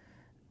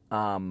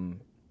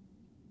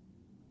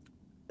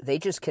 They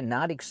just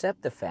cannot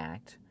accept the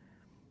fact,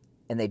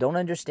 and they don't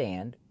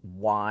understand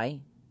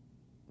why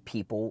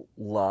people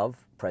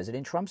love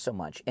President Trump so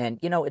much. And,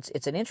 you know,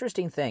 it's an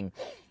interesting thing.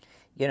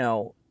 You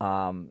know,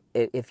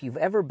 if you've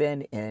ever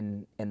been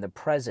in the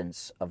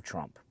presence of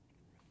Trump,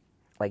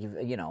 like,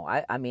 you know,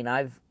 I mean,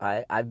 I've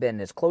been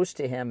as close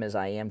to him as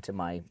I am to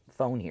my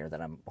phone here that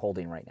I'm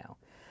holding right now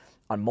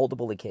on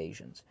multiple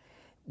occasions.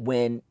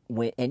 And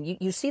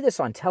you see this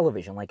on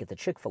television, like at the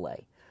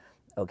Chick-fil-A,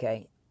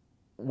 okay?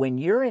 When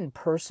you're in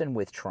person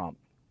with Trump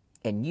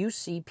and you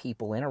see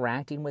people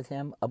interacting with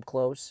him up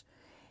close,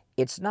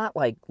 it's not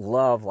like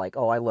love, like,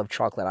 oh, I love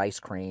chocolate ice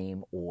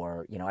cream,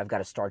 or, you know, I've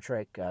got a Star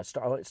Trek,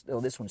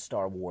 this one's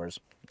Star Wars.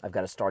 I've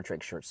got a Star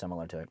Trek shirt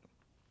similar to it.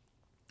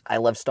 I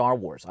love Star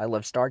Wars. I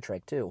love Star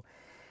Trek too.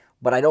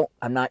 But I don't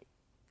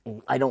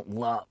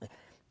love.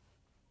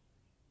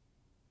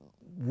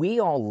 We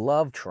all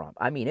love Trump.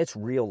 I mean, it's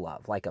real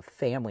love, like a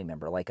family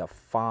member, like a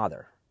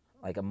father,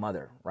 like a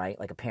mother, right?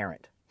 Like a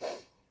parent.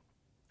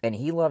 And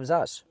he loves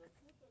us.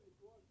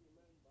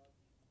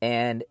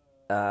 And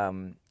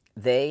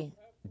they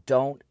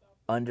don't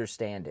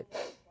understand it.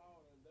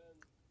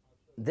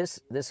 This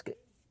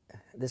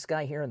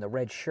guy here in the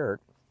red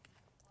shirt,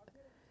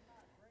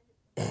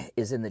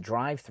 is in the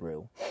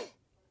drive-thru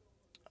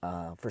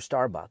for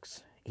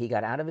Starbucks. He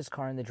got out of his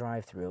car in the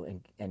drive-thru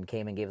and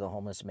came and gave the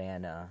homeless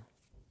man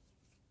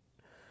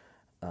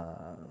 2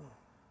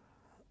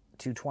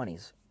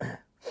 20s.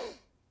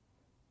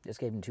 Just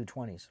gave him 2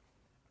 20s.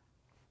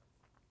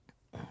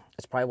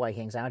 That's probably why he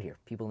hangs out here.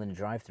 People in the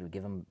drive-thru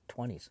give him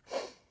 20s.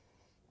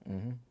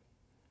 Mm-hmm.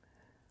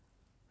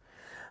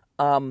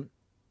 I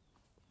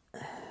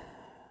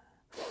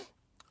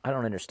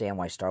don't understand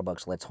why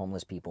Starbucks lets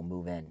homeless people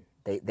move in.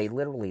 They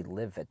literally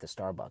live at the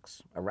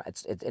Starbucks.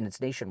 And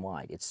it's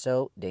nationwide. It's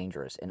so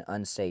dangerous and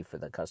unsafe for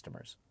the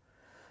customers.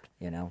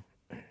 You know?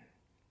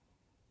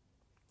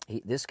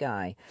 This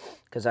guy,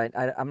 because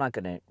I'm not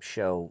going to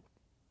show,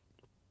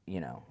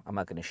 I'm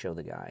not going to show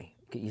the guy.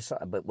 You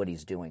saw but what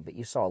he's doing, but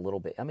you saw a little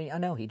bit. I mean, I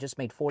know he just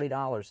made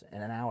 $40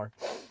 in an hour.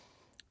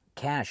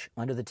 Cash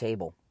under the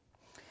table.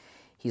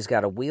 He's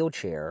got a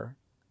wheelchair.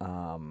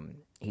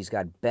 He's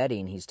got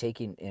bedding.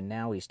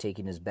 Now he's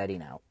taking his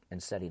bedding out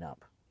and setting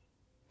up.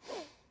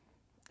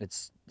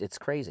 It's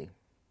crazy.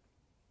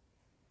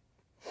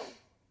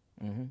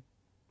 Mm-hmm.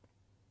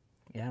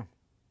 Yeah.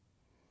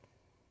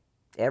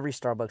 Every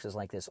Starbucks is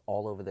like this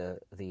all over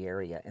the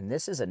area. And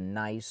this is a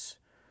nice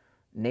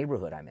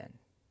neighborhood I'm in.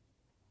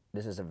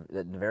 This is a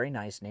very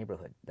nice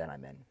neighborhood that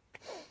I'm in.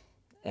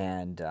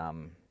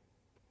 And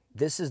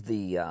this is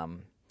the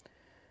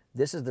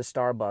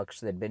Starbucks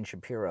that Ben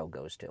Shapiro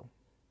goes to.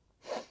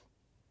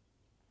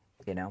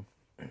 You know?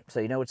 So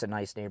you know it's a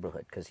nice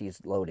neighborhood because he's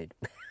loaded.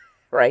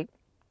 Right?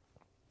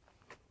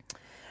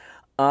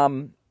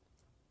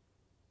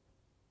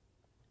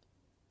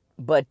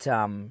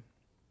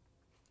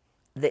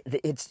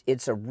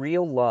 It's a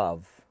real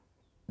love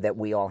that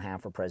we all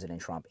have for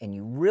President Trump, and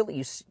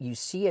you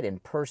see it in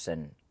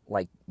person,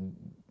 like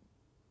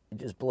it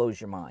just blows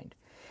your mind.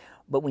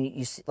 But when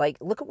you see, like,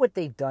 look at what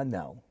they've done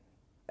though,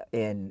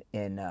 in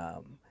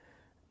the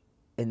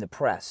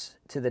press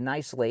to the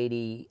nice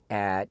lady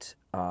at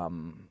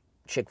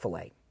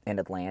Chick-fil-A in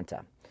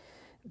Atlanta.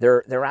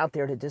 They're out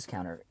there to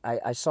discount her.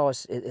 I saw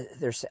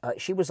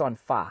she was on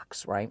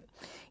Fox, right?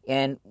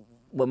 And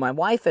when my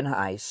wife and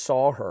I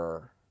saw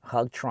her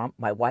hug Trump,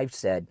 my wife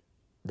said,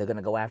 they're going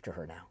to go after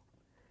her now.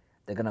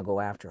 They're going to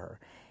go after her.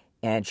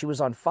 And she was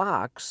on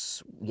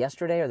Fox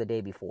yesterday or the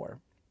day before.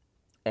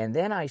 And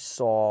then I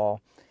saw,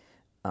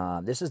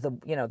 this is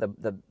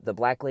the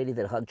black lady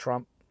that hugged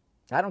Trump.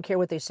 I don't care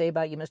what they say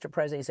about you, Mr.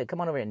 President. He said,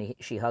 come on over. And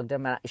she hugged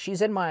him.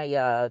 She's in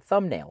my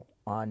thumbnail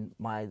on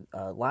my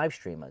live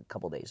stream a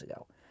couple days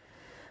ago,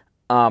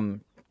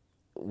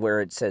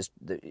 where it says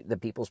the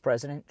people's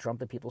president, Trump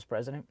the people's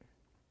president.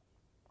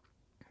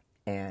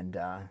 And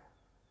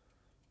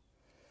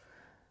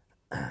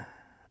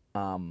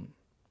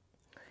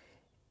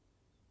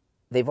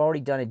they've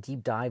already done a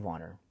deep dive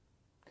on her.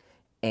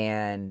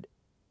 And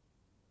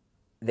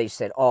they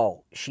said,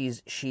 oh,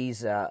 she's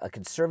a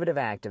conservative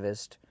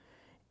activist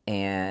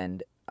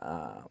and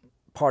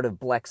part of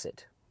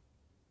Blexit.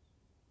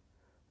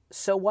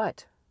 So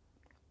what?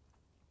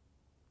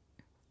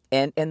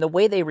 And the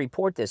way they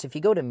report this, if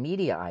you go to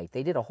Mediaite,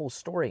 they did a whole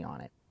story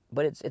on it,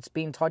 but it's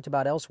being talked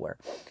about elsewhere.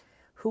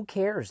 Who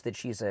cares that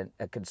she's a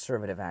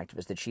conservative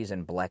activist, that she's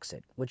in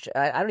Blexit? Which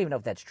I don't even know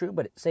if that's true,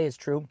 but say it's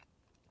true.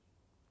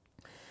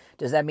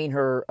 Does that mean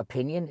her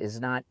opinion is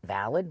not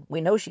valid? We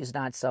know she's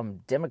not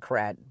some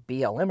Democrat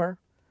BLMer.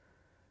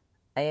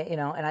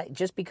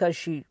 Just because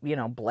she,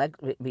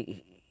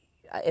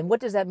 and what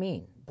does that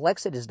mean?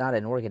 Blexit is not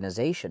an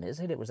organization, is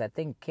it? It was that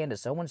thing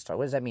Candace Owens started.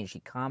 What does that mean? She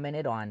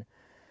commented on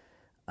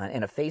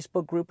in a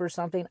Facebook group or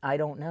something? I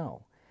don't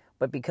know.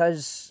 But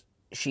because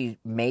she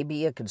may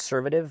be a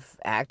conservative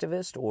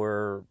activist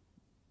or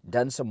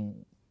done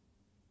some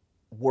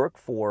work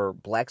for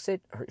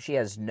Blexit, she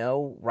has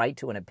no right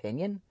to an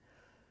opinion.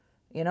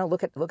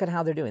 Look at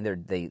how they're doing.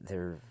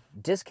 They're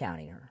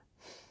discounting her.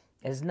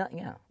 It's not,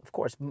 of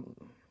course,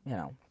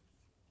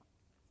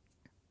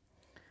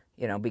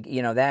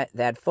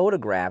 that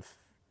photograph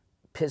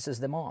pisses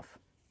them off.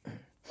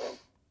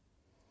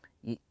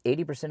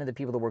 80% of the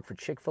people that work for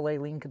Chick-fil-A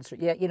lean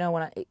conservative.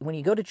 Yeah, when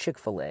you go to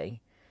Chick-fil-A,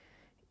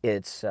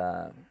 it's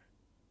the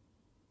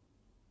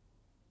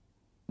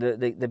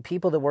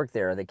people that work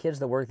there, the kids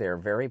that work there, are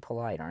very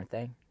polite, aren't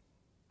they?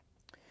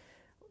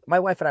 My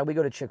wife and I, we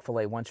go to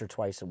Chick-fil-A once or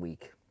twice a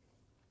week.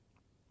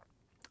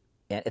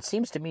 And it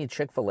seems to me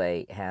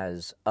Chick-fil-A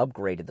has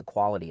upgraded the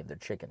quality of their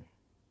chicken.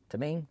 To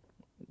me,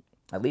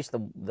 at least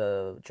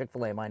the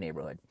Chick-fil-A in my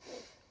neighborhood.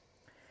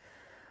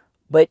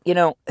 But,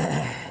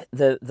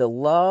 the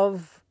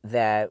love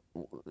that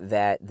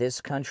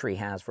this country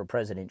has for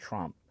President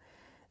Trump,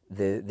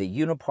 the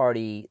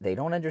uniparty, they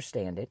don't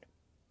understand it.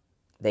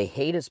 They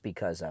hate us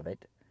because of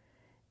it.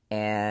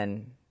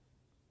 And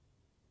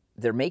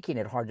they're making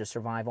it hard to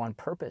survive on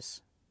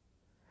purpose.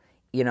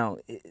 A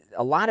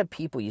lot of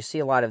people, you see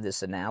a lot of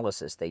this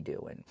analysis they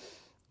do, and,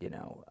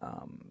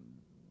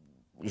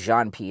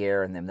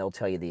 Jean-Pierre and them, they'll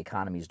tell you the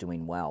economy's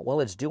doing well. Well,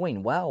 it's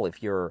doing well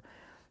if you're,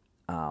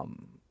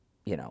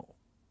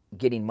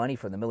 getting money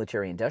from the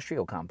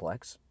military-industrial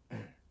complex,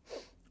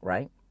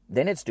 right?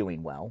 Then it's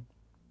doing well.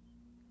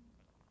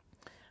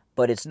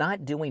 But it's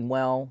not doing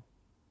well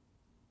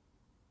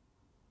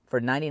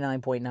for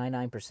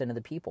 99.99% of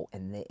the people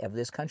of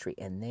this country,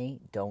 and they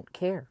don't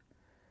care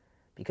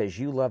because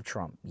you love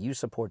Trump. You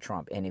support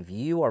Trump. And if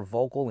you are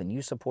vocal and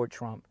you support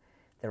Trump,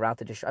 they're out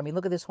to destroy. I mean,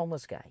 look at this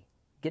homeless guy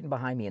getting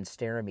behind me and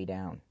staring me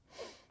down,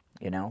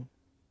 you know?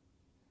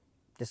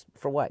 Just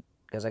for what?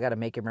 Because I got a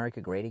Make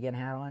America Great Again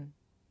hat on?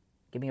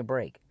 Give me a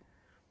break,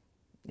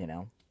 you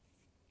know?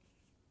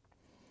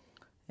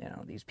 You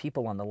know, these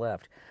people on the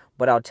left.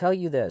 But I'll tell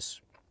you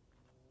this.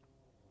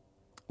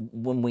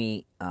 When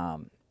we,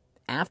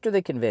 after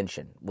the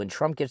convention, when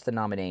Trump gets the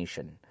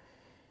nomination,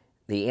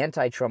 the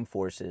anti-Trump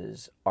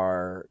forces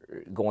are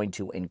going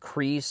to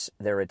increase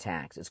their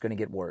attacks. It's going to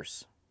get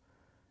worse.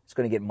 It's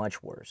going to get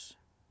much worse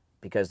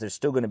because they're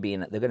still going to be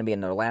they're going to be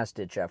in their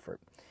last-ditch effort.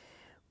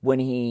 When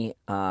he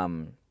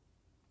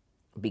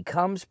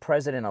becomes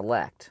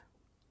president-elect,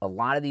 a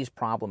lot of these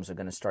problems are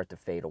going to start to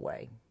fade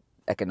away.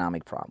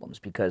 Economic problems,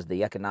 because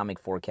the economic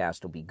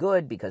forecast will be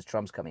good because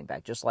Trump's coming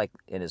back, just like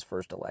in his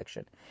first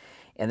election.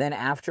 And then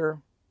after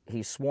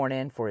he's sworn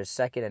in for his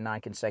second and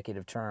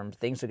non-consecutive term,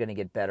 things are going to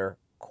get better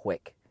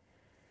quick.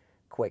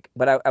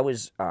 But I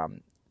was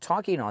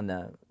talking on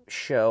the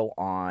show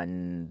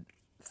on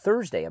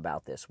Thursday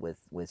about this with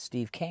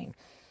Steve Kane.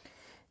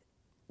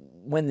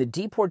 When the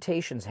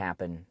deportations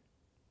happen,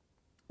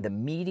 the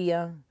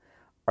media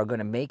are going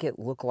to make it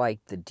look like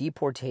the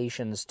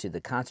deportations to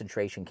the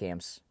concentration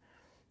camps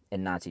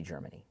in Nazi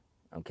Germany,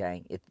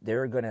 okay?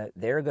 They're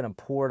gonna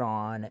pour it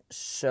on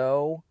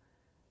so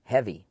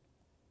heavy,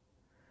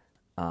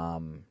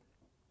 you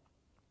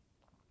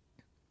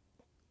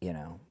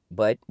know.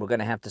 But we're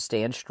gonna have to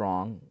stand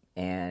strong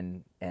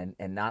and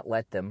not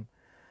let them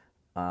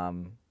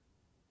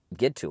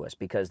get to us,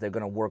 because they're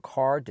gonna work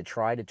hard to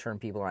try to turn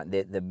people on.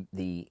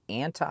 The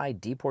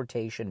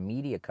anti-deportation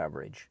media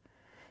coverage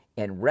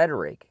and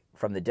rhetoric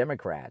from the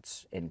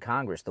Democrats in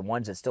Congress, the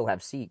ones that still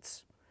have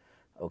seats,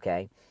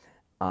 okay,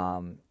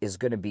 is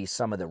going to be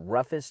some of the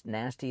roughest,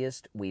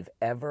 nastiest we've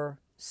ever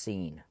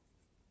seen.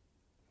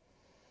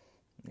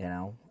 You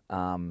know,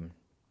 and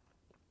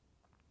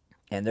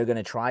they're going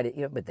to try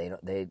to, but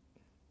they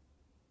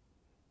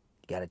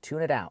got to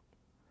tune it out.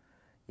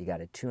 You got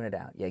to tune it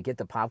out. Yeah, get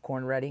the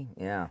popcorn ready.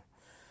 Yeah,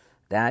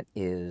 that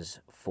is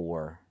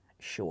for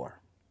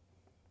sure.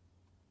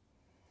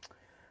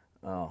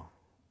 Oh,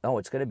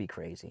 it's going to be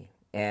crazy.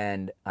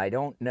 And I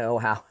don't know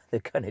how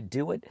they're going to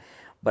do it,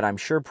 but I'm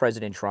sure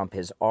President Trump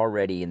is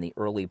already in the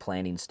early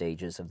planning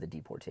stages of the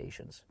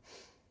deportations.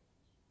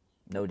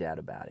 No doubt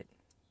about it.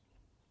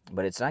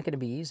 But it's not going to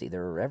be easy.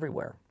 They're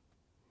everywhere,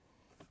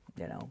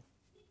 you know.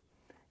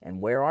 And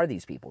where are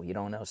these people? You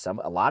don't know.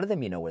 A lot of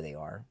them, you know where they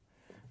are,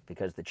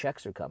 because the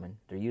checks are coming.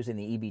 They're using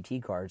the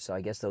EBT cards, so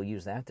I guess they'll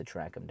use that to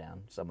track them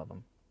down, some of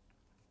them.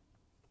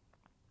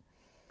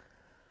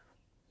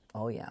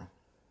 Oh, yeah.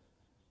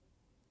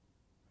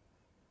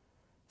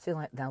 See,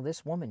 like, now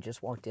this woman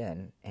just walked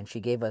in, and she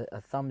gave a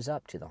thumbs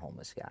up to the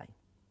homeless guy.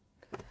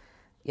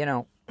 You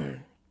know,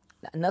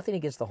 nothing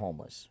against the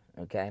homeless,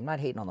 okay? I'm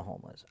not hating on the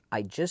homeless.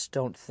 I just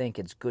don't think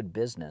it's good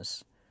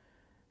business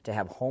to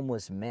have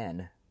homeless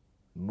men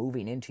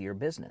moving into your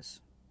business.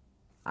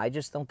 I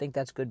just don't think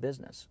that's good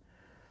business.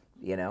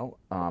 You know,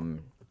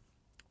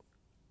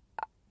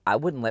 I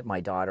wouldn't let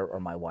my daughter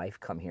or my wife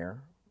come here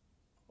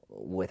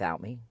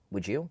without me.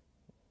 Would you?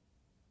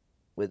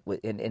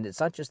 And it's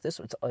not just this.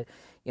 It's,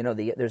 you know,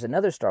 there's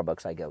another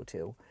Starbucks I go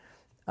to.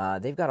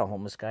 They've got a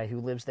homeless guy who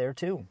lives there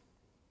too.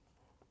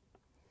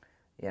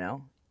 You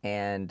know,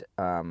 and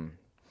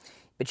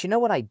but you know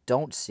what I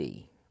don't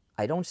see?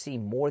 I don't see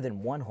more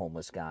than one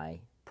homeless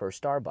guy per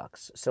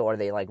Starbucks. So are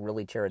they like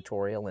really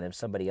territorial? And if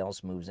somebody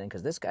else moves in,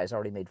 because this guy's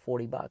already made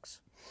 $40,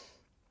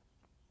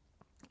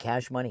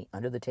 cash money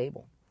under the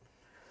table.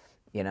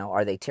 You know,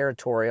 are they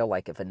territorial?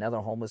 Like if another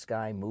homeless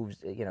guy moves,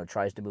 you know,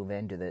 tries to move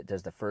in,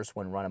 does the first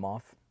one run him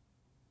off?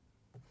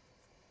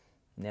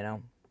 You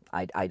know,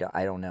 I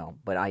don't know.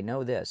 But I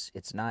know this.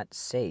 It's not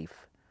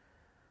safe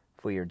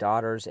for your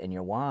daughters and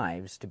your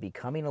wives to be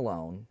coming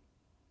alone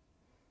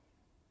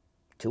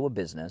to a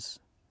business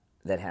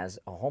that has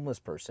a homeless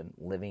person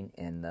living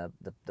in the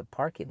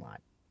parking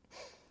lot.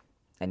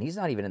 And he's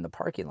not even in the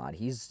parking lot.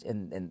 He's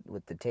in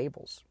with the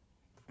tables.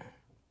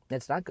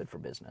 It's not good for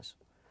business.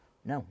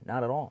 No,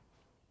 not at all.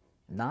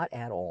 Not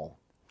at all.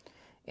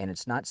 And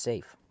it's not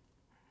safe.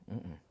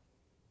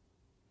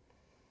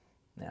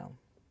 No.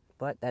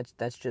 But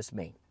that's just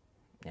me,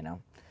 you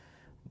know.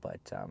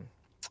 But,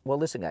 well,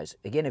 listen, guys.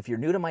 Again, if you're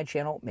new to my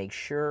channel, make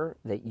sure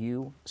that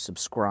you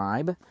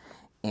subscribe.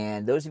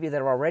 And those of you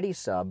that are already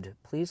subbed,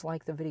 please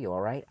like the video,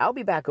 all right? I'll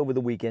be back over the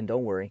weekend.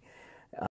 Don't worry.